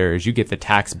contributor is you get the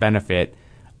tax benefit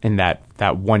in that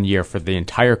 1 year for the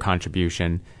entire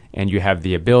contribution, and you have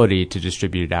the ability to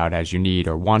distribute it out as you need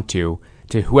or want to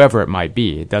whoever it might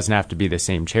be. It doesn't have to be the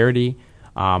same charity,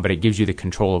 but it gives you the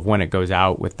control of when it goes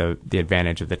out with the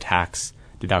advantage of the tax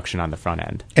deduction on the front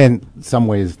end. And some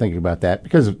ways of thinking about that,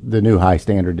 because of the new high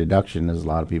standard deduction, is a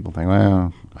lot of people think,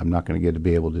 well, I'm not going to get to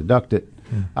be able to deduct it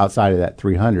outside of that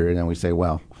 $300. And then we say,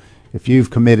 well, if you've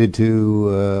committed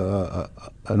to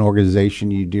an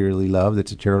organization you dearly love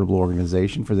that's a charitable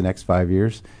organization for the next 5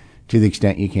 years, to the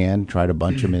extent you can, try to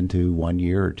bunch them into 1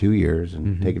 year or 2 years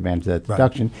and take advantage of that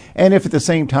deduction. Right. And if at the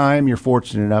same time you're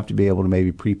fortunate enough to be able to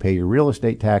maybe prepay your real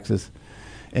estate taxes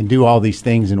and do all these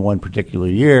things in one particular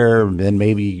year, then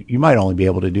maybe you might only be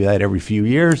able to do that every few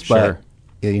years. Sure.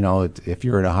 But if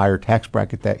you're in a higher tax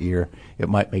bracket that year, it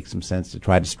might make some sense to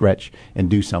try to stretch and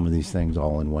do some of these things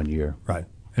all in 1 year. Right,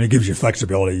 and it gives you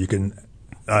flexibility. You can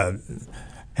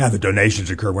have the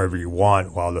donations occur wherever you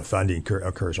want while the funding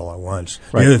occurs all at once.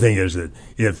 Right. The other thing is that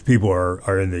if people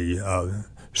are in the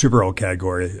super old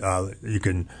category, you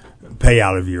can pay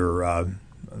out of your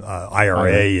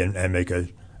IRA and make a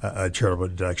charitable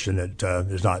deduction that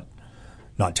is not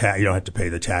tax. You don't have to pay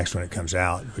the tax when it comes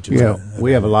out. Which is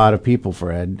we have a lot of people,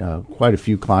 Fred, quite a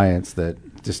few clients that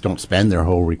just don't spend their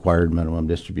whole required minimum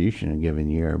distribution in a given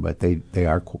year, but they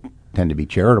tend to be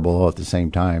charitable at the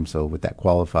same time. So with that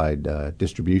qualified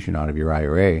distribution out of your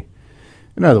IRA,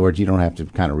 in other words, you don't have to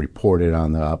kind of report it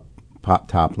on the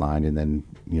top line and then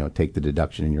take the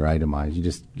deduction in your itemized. You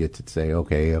just get to say,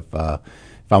 okay, if I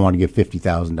want to give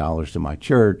 $50,000 to my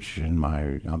church, and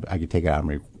I could take it out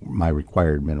of my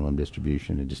required minimum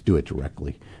distribution and just do it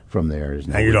directly from there. And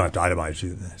you don't have to itemize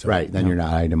either. So, right. Then you're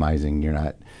not itemizing.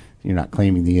 You're not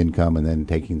claiming the income and then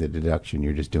taking the deduction.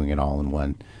 You're just doing it all in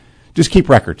one. Just keep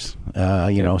records.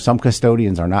 Some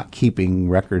custodians are not keeping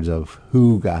records of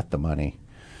who got the money.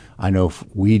 I know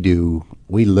we do.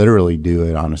 We literally do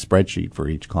it on a spreadsheet for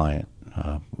each client.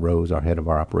 Rose, our head of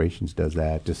our operations, does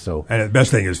that just so. And the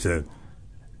best thing is to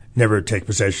never take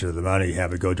possession of the money,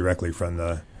 have it go directly from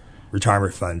the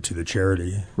retirement fund to the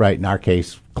charity. Right. In our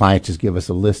case, clients just give us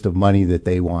a list of money that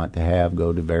they want to have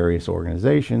go to various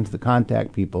organizations, the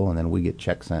contact people, and then we get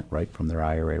checks sent right from their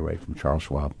IRA, right from Charles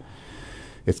Schwab.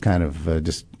 It's kind of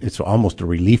it's almost a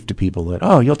relief to people that,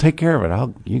 you'll take care of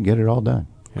it. You can get it all done.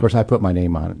 Of course, I put my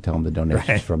name on it and tell them the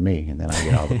donation's from me, and then I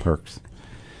get all the perks.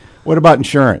 What about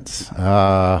insurance?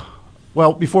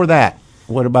 Well, before that,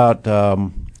 what about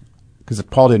because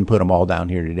Paul didn't put them all down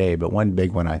here today, but one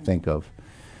big one I think of,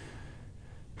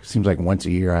 seems like once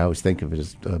a year I always think of it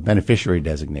as beneficiary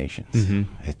designations.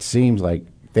 Mm-hmm. It seems like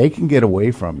they can get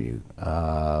away from you.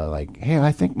 Hey,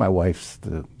 I think my wife's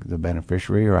the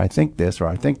beneficiary, or I think this, or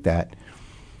I think that.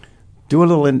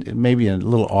 do maybe a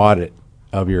little audit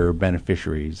of your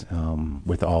beneficiaries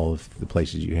with all of the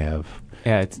places you have.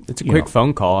 Yeah, it's a quick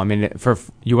phone call. I mean,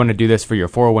 you want to do this for your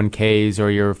 401ks or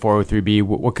your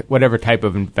 403b, whatever type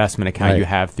of investment account you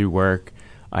have through work,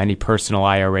 any personal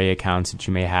IRA accounts that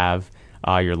you may have,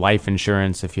 your life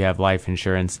insurance if you have life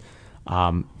insurance.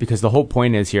 Because the whole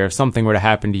point is here, if something were to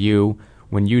happen to you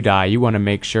when you die, you want to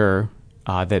make sure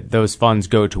that those funds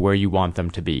go to where you want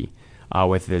them to be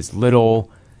with as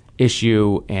little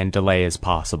issue and delay as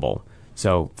possible.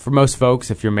 So for most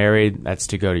folks, if you're married, that's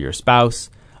to go to your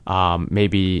spouse.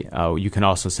 Maybe you can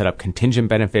also set up contingent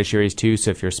beneficiaries too.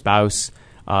 So if your spouse,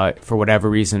 for whatever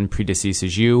reason,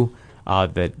 predeceases you,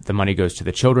 that the money goes to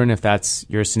the children if that's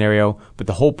your scenario. But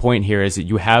the whole point here is that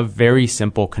you have very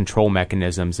simple control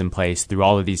mechanisms in place through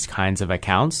all of these kinds of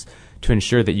accounts to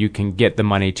ensure that you can get the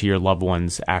money to your loved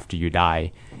ones after you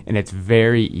die. And it's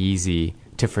very easy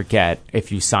to forget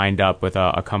if you signed up with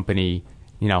a company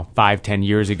 5-10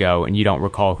 years ago, and you don't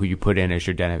recall who you put in as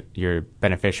your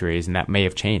beneficiaries, and that may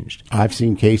have changed. I've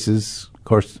seen cases, of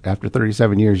course, after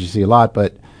 37 years, you see a lot,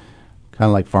 but kind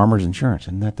of like Farmers Insurance,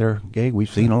 isn't that their gig? We've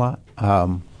seen a lot.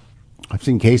 I've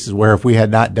seen cases where if we had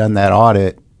not done that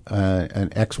audit,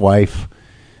 an ex-wife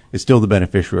is still the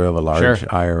beneficiary of a large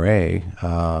IRA,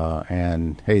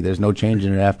 and hey, there's no change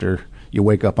in it after you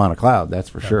wake up on a cloud. That's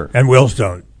for sure. And wills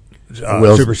don't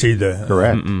supersede the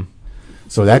correct.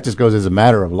 So that just goes as a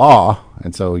matter of law,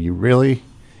 and so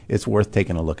it's worth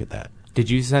taking a look at that. Did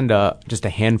you send just a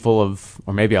handful of,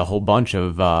 or maybe a whole bunch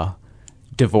of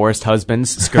divorced husbands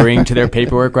scurrying to their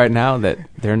paperwork right now? That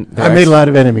they're I made a lot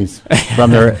of enemies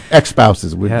from their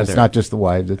ex-spouses. It's not just the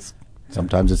wives.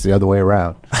 Sometimes it's the other way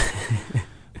around.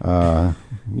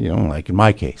 Like in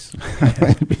my case,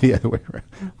 it'd be the other way around.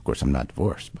 Of course, I'm not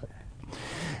divorced, but.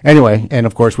 Anyway, and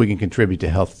of course we can contribute to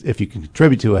health. If you can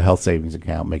contribute to a health savings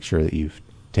account, make sure that you've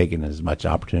taken as much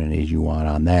opportunity as you want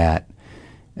on that.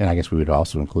 And I guess we would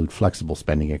also include flexible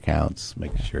spending accounts,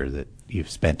 making sure that you've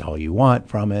spent all you want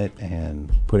from it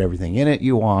and put everything in it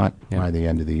you want by the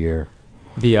end of the year.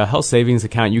 The health savings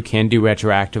account you can do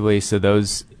retroactively, so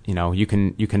those you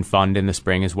can fund in the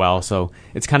spring as well. So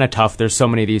it's kind of tough. There's so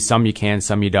many of these. Some you can,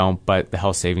 some you don't. But the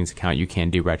health savings account you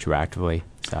can do retroactively.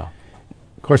 So.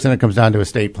 Of course, then it comes down to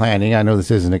estate planning. I know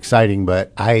this isn't exciting,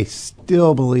 but I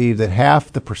still believe that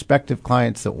half the prospective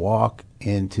clients that walk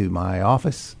into my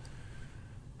office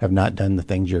have not done the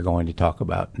things you're going to talk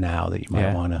about now that you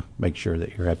might want to make sure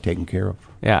that you have taken care of.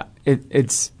 Yeah,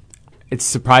 it's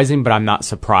surprising, but I'm not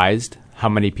surprised how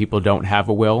many people don't have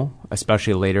a will,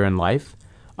 especially later in life.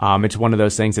 It's one of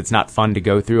those things that's not fun to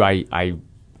go through.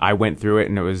 I went through it,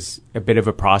 and it was a bit of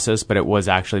a process, but it was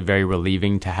actually very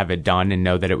relieving to have it done and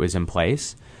know that it was in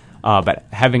place. But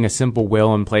having a simple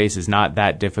will in place is not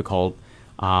that difficult.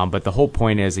 But the whole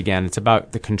point is, again, it's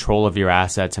about the control of your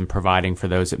assets and providing for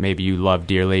those that maybe you love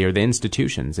dearly, or the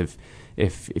institutions,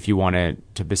 if you want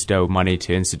to bestow money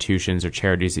to institutions or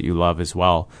charities that you love as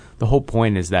well. The whole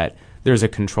point is that there's a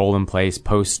control in place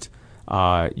post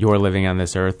your living on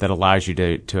this earth that allows you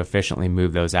to efficiently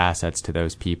move those assets to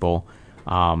those people.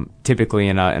 Typically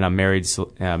in a married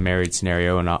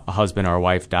scenario, and a husband or a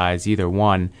wife dies, either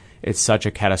one, it's such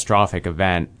a catastrophic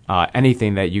event.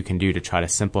 Anything that you can do to try to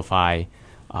simplify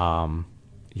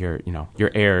your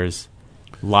heirs'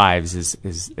 lives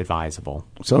is advisable.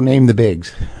 So name the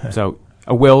bigs. So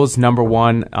a will is number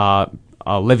one. A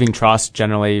living trust,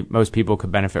 generally most people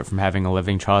could benefit from having a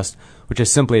living trust, which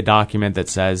is simply a document that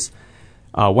says,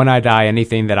 when I die,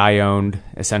 anything that I owned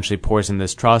essentially pours in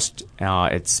this trust.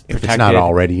 It's protected. If it's not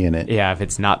already in it. Yeah, if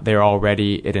it's not there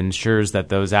already, it ensures that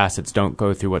those assets don't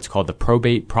go through what's called the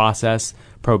probate process.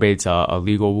 Probate's a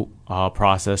legal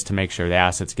process to make sure the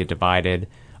assets get divided.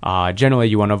 Generally,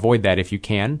 you want to avoid that if you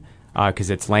can, because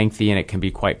it's lengthy and it can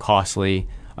be quite costly.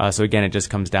 So again, it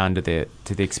just comes down to the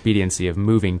expediency of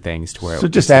moving things to where. So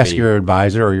just ask your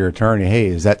advisor or your attorney, hey,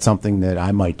 is that something that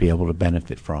I might be able to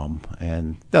benefit from?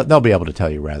 And they'll be able to tell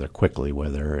you rather quickly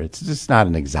whether it's just not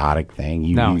an exotic thing.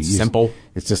 It's simple.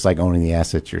 It's just like owning the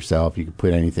assets yourself. You can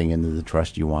put anything into the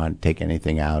trust you want, take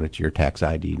anything out. It's your tax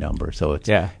ID number. So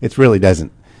it really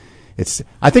doesn't.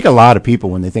 I think a lot of people,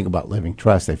 when they think about living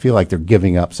trust, they feel like they're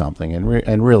giving up something,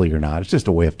 and really you're not. It's just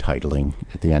a way of titling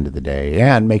at the end of the day,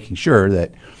 and making sure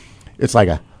that it's like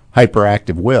a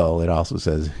hyperactive will. It also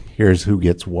says, here's who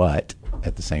gets what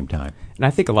at the same time. And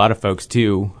I think a lot of folks,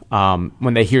 too,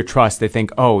 when they hear trust, they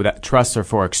think, that trusts are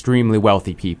for extremely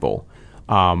wealthy people,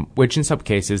 which in some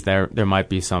cases there might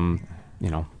be some,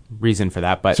 reason for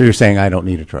that. But so you're saying I don't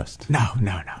need a trust? No,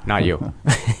 not you.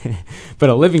 But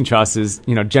a living trust is,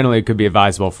 generally it could be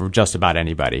advisable for just about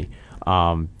anybody.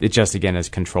 It just, again, is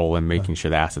control and making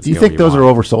sure the assets. Do you think those are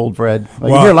oversold, Fred?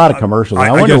 Like, you hear a lot of commercials.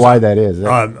 I wonder why that is.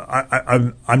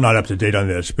 I'm not up to date on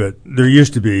this, but there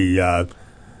used to be, they're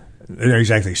not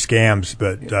exactly scams,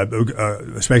 but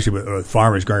especially with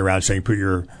farmers going around saying put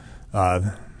your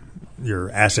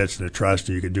assets in a trust,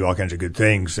 and you can do all kinds of good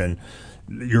things. And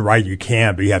you're right, you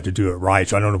can, but you have to do it right.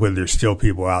 So I don't know whether there's still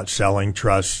people out selling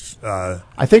trusts.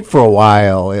 I think for a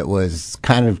while it was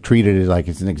kind of treated as like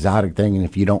it's an exotic thing, and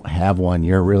if you don't have one,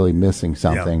 you're really missing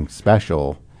something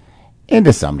special. And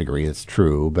to some degree, it's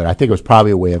true, but I think it was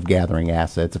probably a way of gathering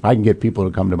assets. If I can get people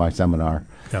to come to my seminar,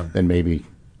 then maybe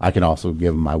I can also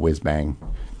give them my whiz-bang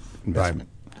investment.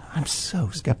 Right. I'm so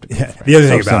skeptical. Yeah. The other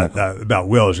thing about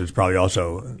wills is probably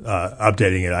also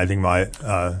updating it. I think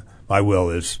my will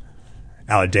is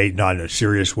out of date, not in a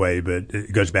serious way, but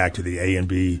it goes back to the A and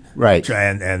B, right?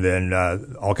 And then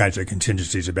all kinds of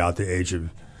contingencies about the age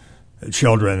of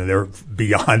children, and they're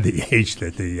beyond the age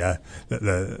that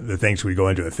the things would go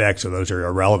into effect. So those are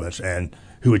irrelevant. And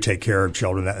who would take care of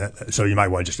children? So you might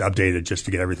want to just update it just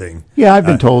to get everything. Yeah, I've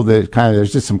been told that kind of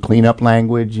there's just some cleanup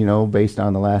language, based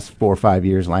on the last 4 or 5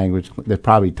 years language that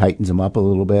probably tightens them up a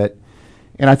little bit.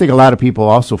 And I think a lot of people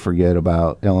also forget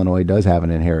about Illinois does have an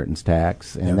inheritance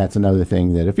tax, and that's another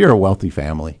thing that if you're a wealthy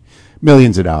family,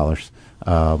 millions of dollars,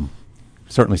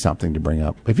 certainly something to bring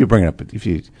up. If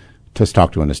you just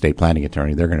talk to an estate planning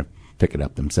attorney, they're going to pick it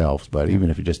up themselves. But even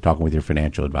if you're just talking with your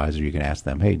financial advisor, you can ask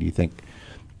them, hey, do you think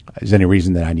is there any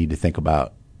reason that I need to think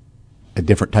about a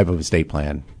different type of estate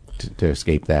plan to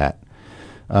escape that?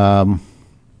 I'm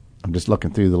just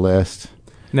looking through the list.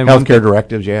 Healthcare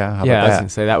directives, I was going to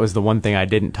say that was the one thing I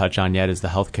didn't touch on yet is the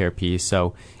healthcare piece.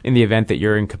 So in the event that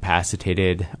you're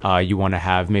incapacitated, you want to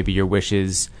have maybe your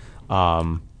wishes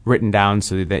written down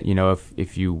so that,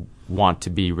 if you want to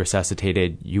be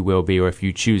resuscitated, you will be, or if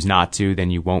you choose not to,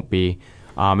 then you won't be.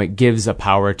 It gives a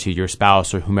power to your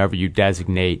spouse or whomever you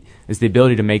designate is the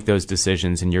ability to make those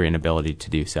decisions and your inability to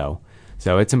do so.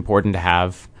 So it's important to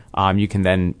have. You can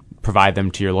then provide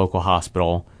them to your local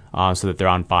hospital so that they're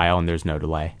on file and there's no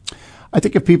delay. I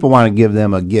think if people want to give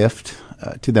them a gift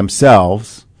to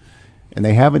themselves, and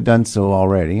they haven't done so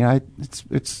already,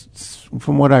 it's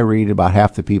from what I read, about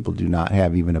half the people do not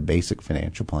have even a basic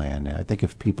financial plan. And I think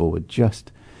if people would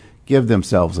just give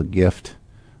themselves a gift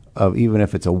of, even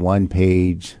if it's a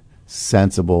one-page,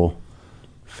 sensible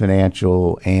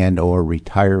financial and or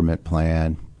retirement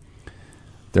plan,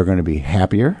 they're going to be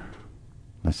happier.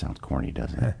 That sounds corny,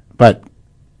 doesn't it? But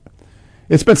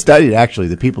it's been studied, actually.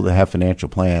 The people that have financial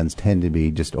plans tend to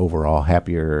be just overall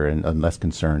happier and less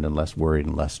concerned and less worried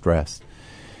and less stressed.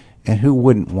 And who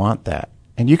wouldn't want that?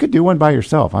 And you could do one by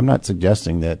yourself. I'm not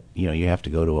suggesting that you have to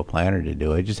go to a planner to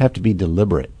do it. You just have to be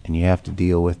deliberate, and you have to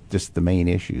deal with just the main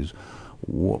issues.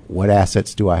 What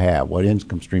assets do I have? What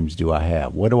income streams do I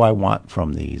have? What do I want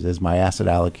from these? Is my asset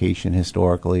allocation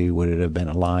historically, would it have been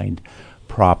aligned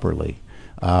properly?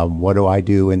 What do I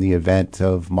do in the event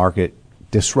of market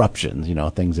disruptions,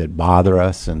 things that bother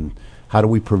us, and how do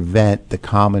we prevent the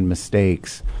common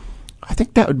mistakes? I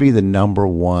think that would be the number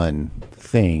one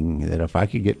thing that if I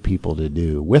could get people to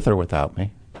do, with or without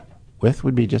me, with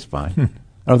would be just fine.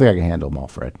 I don't think I can handle them all,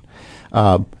 Fred.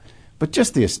 But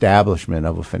just the establishment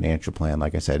of a financial plan,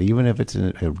 like I said, even if it's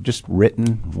a just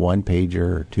written one-pager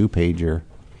or two-pager,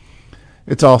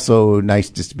 it's also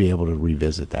nice just to be able to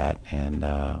revisit that. And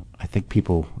I think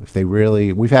people, if they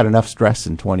really, we've had enough stress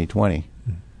in 2020.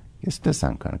 This does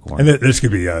sound kind of corny. And this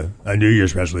could be a New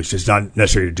Year's resolution. It's not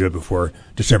necessary to do it before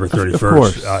December 31st. Of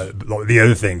course. The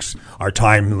other things are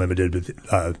time limited,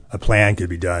 but a plan could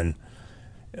be done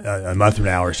a month from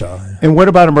now or so. And what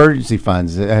about emergency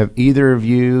funds? Have either of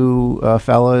you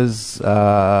fellas,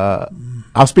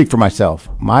 I'll speak for myself.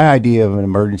 My idea of an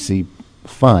emergency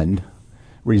fund,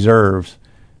 reserves,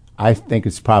 I think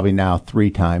it's probably now 3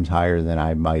 times higher than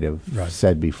I might have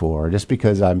said before, just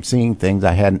because I'm seeing things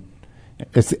I hadn't.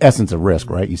 It's the essence of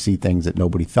risk, right? You see things that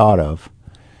nobody thought of.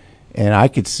 And I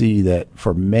could see that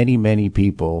for many, many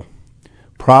people,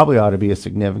 probably ought to be a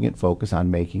significant focus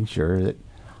on making sure that,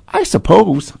 I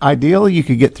suppose, ideally you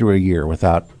could get through a year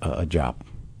without a job.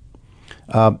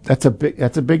 That's a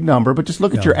big number, but just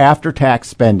look at your after-tax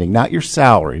spending, not your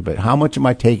salary, but how much am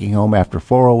I taking home after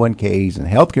 401ks and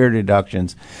healthcare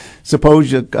deductions?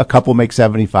 Suppose a couple make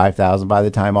 $75,000. By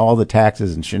the time all the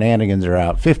taxes and shenanigans are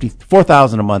out,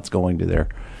 $4,000 a month's going to their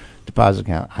deposit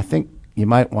account. I think you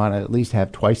might want to at least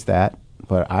have twice that.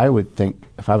 But I would think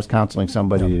if I was counseling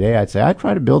somebody today, I'd say I'd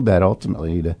try to build that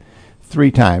ultimately to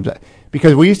 3 times.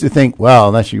 Because we used to think, well,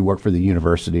 unless you work for the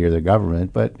university or the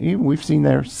government, but even we've seen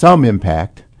there some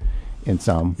impact in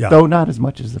some, though not as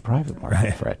much as the private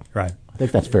market, Fred. Right. I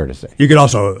think that's fair to say. You could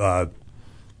also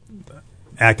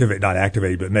not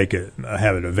activate, but make it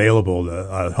have it available.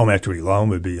 A home equity loan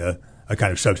would be a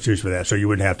kind of substitution for that. So you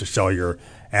wouldn't have to sell your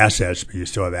assets, but you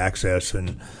still have access.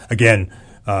 And again,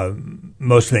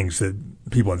 most things that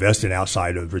people invest in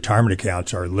outside of retirement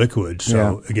accounts are liquid.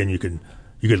 So again, you could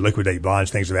liquidate bonds,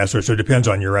 things of that sort. So it depends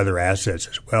on your other assets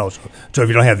as well. So if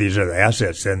you don't have these other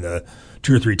assets, then the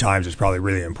 2 or 3 times is probably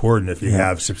really important. If you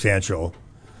have substantial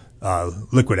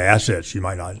liquid assets, you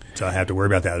might not have to worry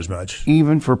about that as much.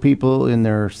 Even for people in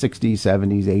their 60s,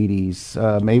 70s,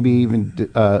 80s, maybe even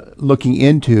looking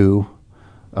into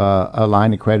a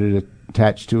line of credit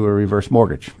attached to a reverse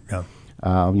mortgage. Yeah.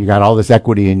 You got all this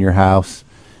equity in your house.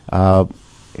 You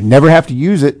never have to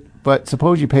use it, but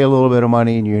suppose you pay a little bit of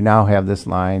money and you now have this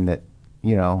line that,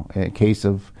 in case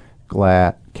of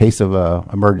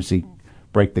emergency,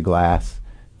 break the glass,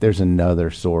 there's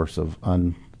another source of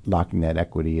unlocking that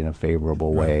equity in a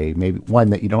favorable way, maybe one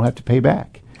that you don't have to pay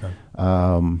back. Right.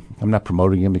 I'm not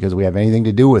promoting them because we have anything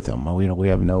to do with them. We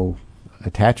have no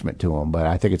attachment to them, but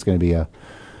I think it's going to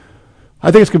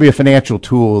be a financial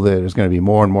tool that is going to be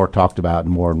more and more talked about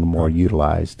and more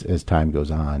utilized as time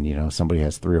goes on. Somebody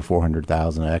has 300,000 or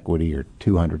 400,000 of equity, or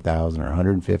 200,000 or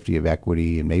 150 of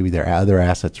equity, and maybe their other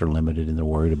assets are limited and they're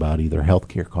worried about either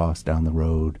healthcare costs down the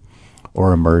road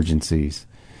or emergencies.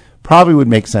 Probably would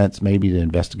make sense maybe to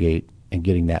investigate and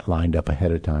getting that lined up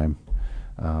ahead of time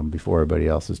before everybody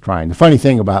else is trying. The funny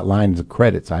thing about lines of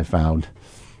credits I found,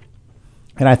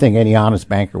 and I think any honest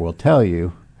banker will tell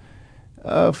you,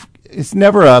 it's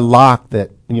never a lock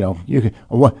that, you could.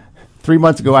 3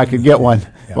 months ago I could get one.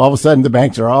 Yeah. All of a sudden the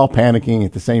banks are all panicking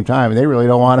at the same time, and they really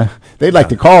don't want to. They'd like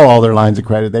to call all their lines of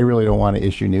credit. They really don't want to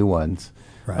issue new ones.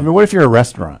 Right. I mean, what if you're a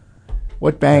restaurant?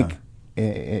 What bank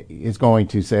is going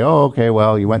to say, "Oh, okay,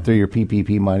 well, you went through your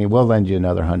PPP money. We'll lend you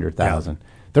another 100,000." Yeah.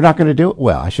 They're not going to do it.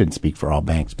 Well, I shouldn't speak for all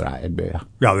banks, but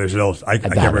there's an old. I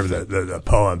can't remember the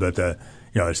poem, but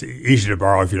it's easy to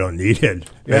borrow if you don't need it.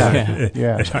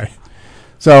 Yeah.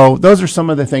 So those are some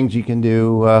of the things you can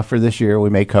do for this year. We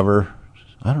may cover.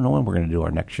 I don't know when we're going to do our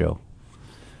next show.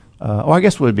 I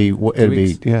guess it'd be what's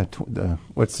today,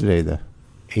 the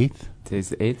 8th? Today's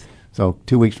the 8th. So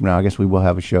 2 weeks from now, I guess we will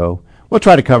have a show. We'll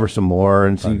try to cover some more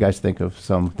and see you guys think of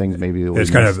some things maybe. It's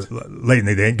kind of late in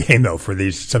the game though for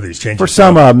some of these changes. For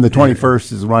some of them, the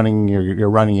 21st is running. You're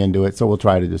running into it, so we'll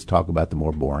try to just talk about the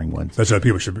more boring ones. So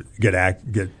people should get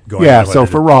going. Yeah. So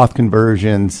for Roth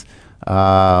conversions,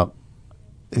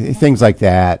 things like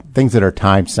that, things that are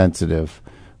time sensitive.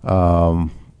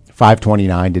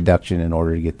 529 deduction in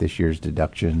order to get this year's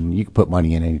deduction. You can put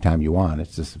money in any time you want.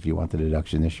 It's just if you want the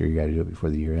deduction this year, you got to do it before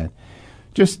the year end.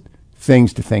 Just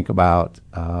things to think about.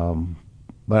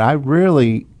 But I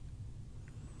really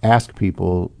ask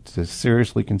people to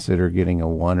seriously consider getting a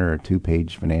 1 or 2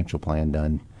 page financial plan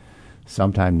done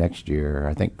sometime next year.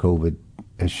 I think COVID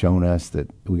has shown us that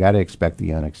we got to expect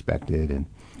the unexpected. And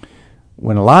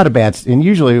when a lot of and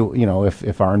usually,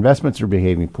 if our investments are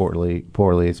behaving poorly,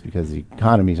 it's because the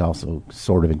economy is also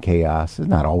sort of in chaos. It's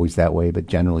not always that way, but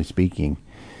generally speaking.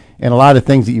 And a lot of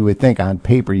things that you would think on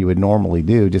paper you would normally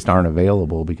do just aren't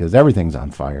available because everything's on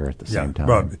fire at the same time.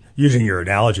 Well, using your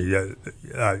analogy,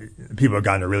 people have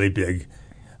gotten a really big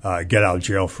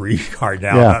get-out-of-jail-free card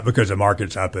now, not because the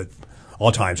market's up at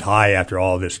all-times high after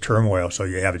all this turmoil, so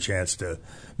you have a chance to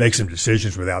make some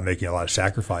decisions without making a lot of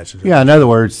sacrifices. Yeah, in other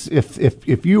words,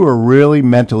 if you were really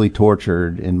mentally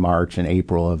tortured in March and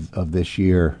April of this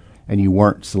year and you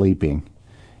weren't sleeping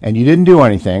and you didn't do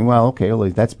anything, well, okay,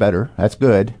 that's better. That's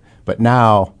good. But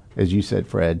now, as you said,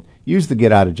 Fred, use the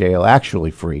get out of jail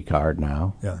actually free card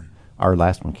now. Yeah. Our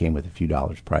last one came with a few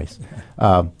dollars price.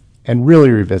 And really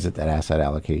revisit that asset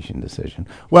allocation decision.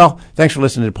 Well, thanks for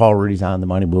listening to Paul Ruedi's On the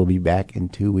Money. We'll be back in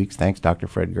 2 weeks. Thanks, Dr.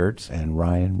 Fred Giertz and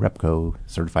Ryan Repko,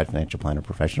 Certified Financial Planner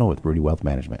Professional with Ruedi Wealth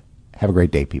Management. Have a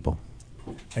great day, people.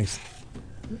 Thanks.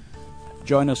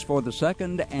 Join us for the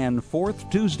second and fourth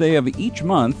Tuesday of each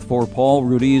month for Paul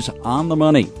Ruedi's On the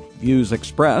Money. Views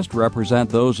expressed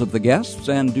represent those of the guests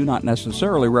and do not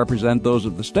necessarily represent those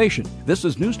of the station. This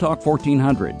is News Talk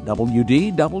 1400,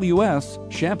 WDWS,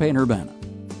 Champaign-Urbana.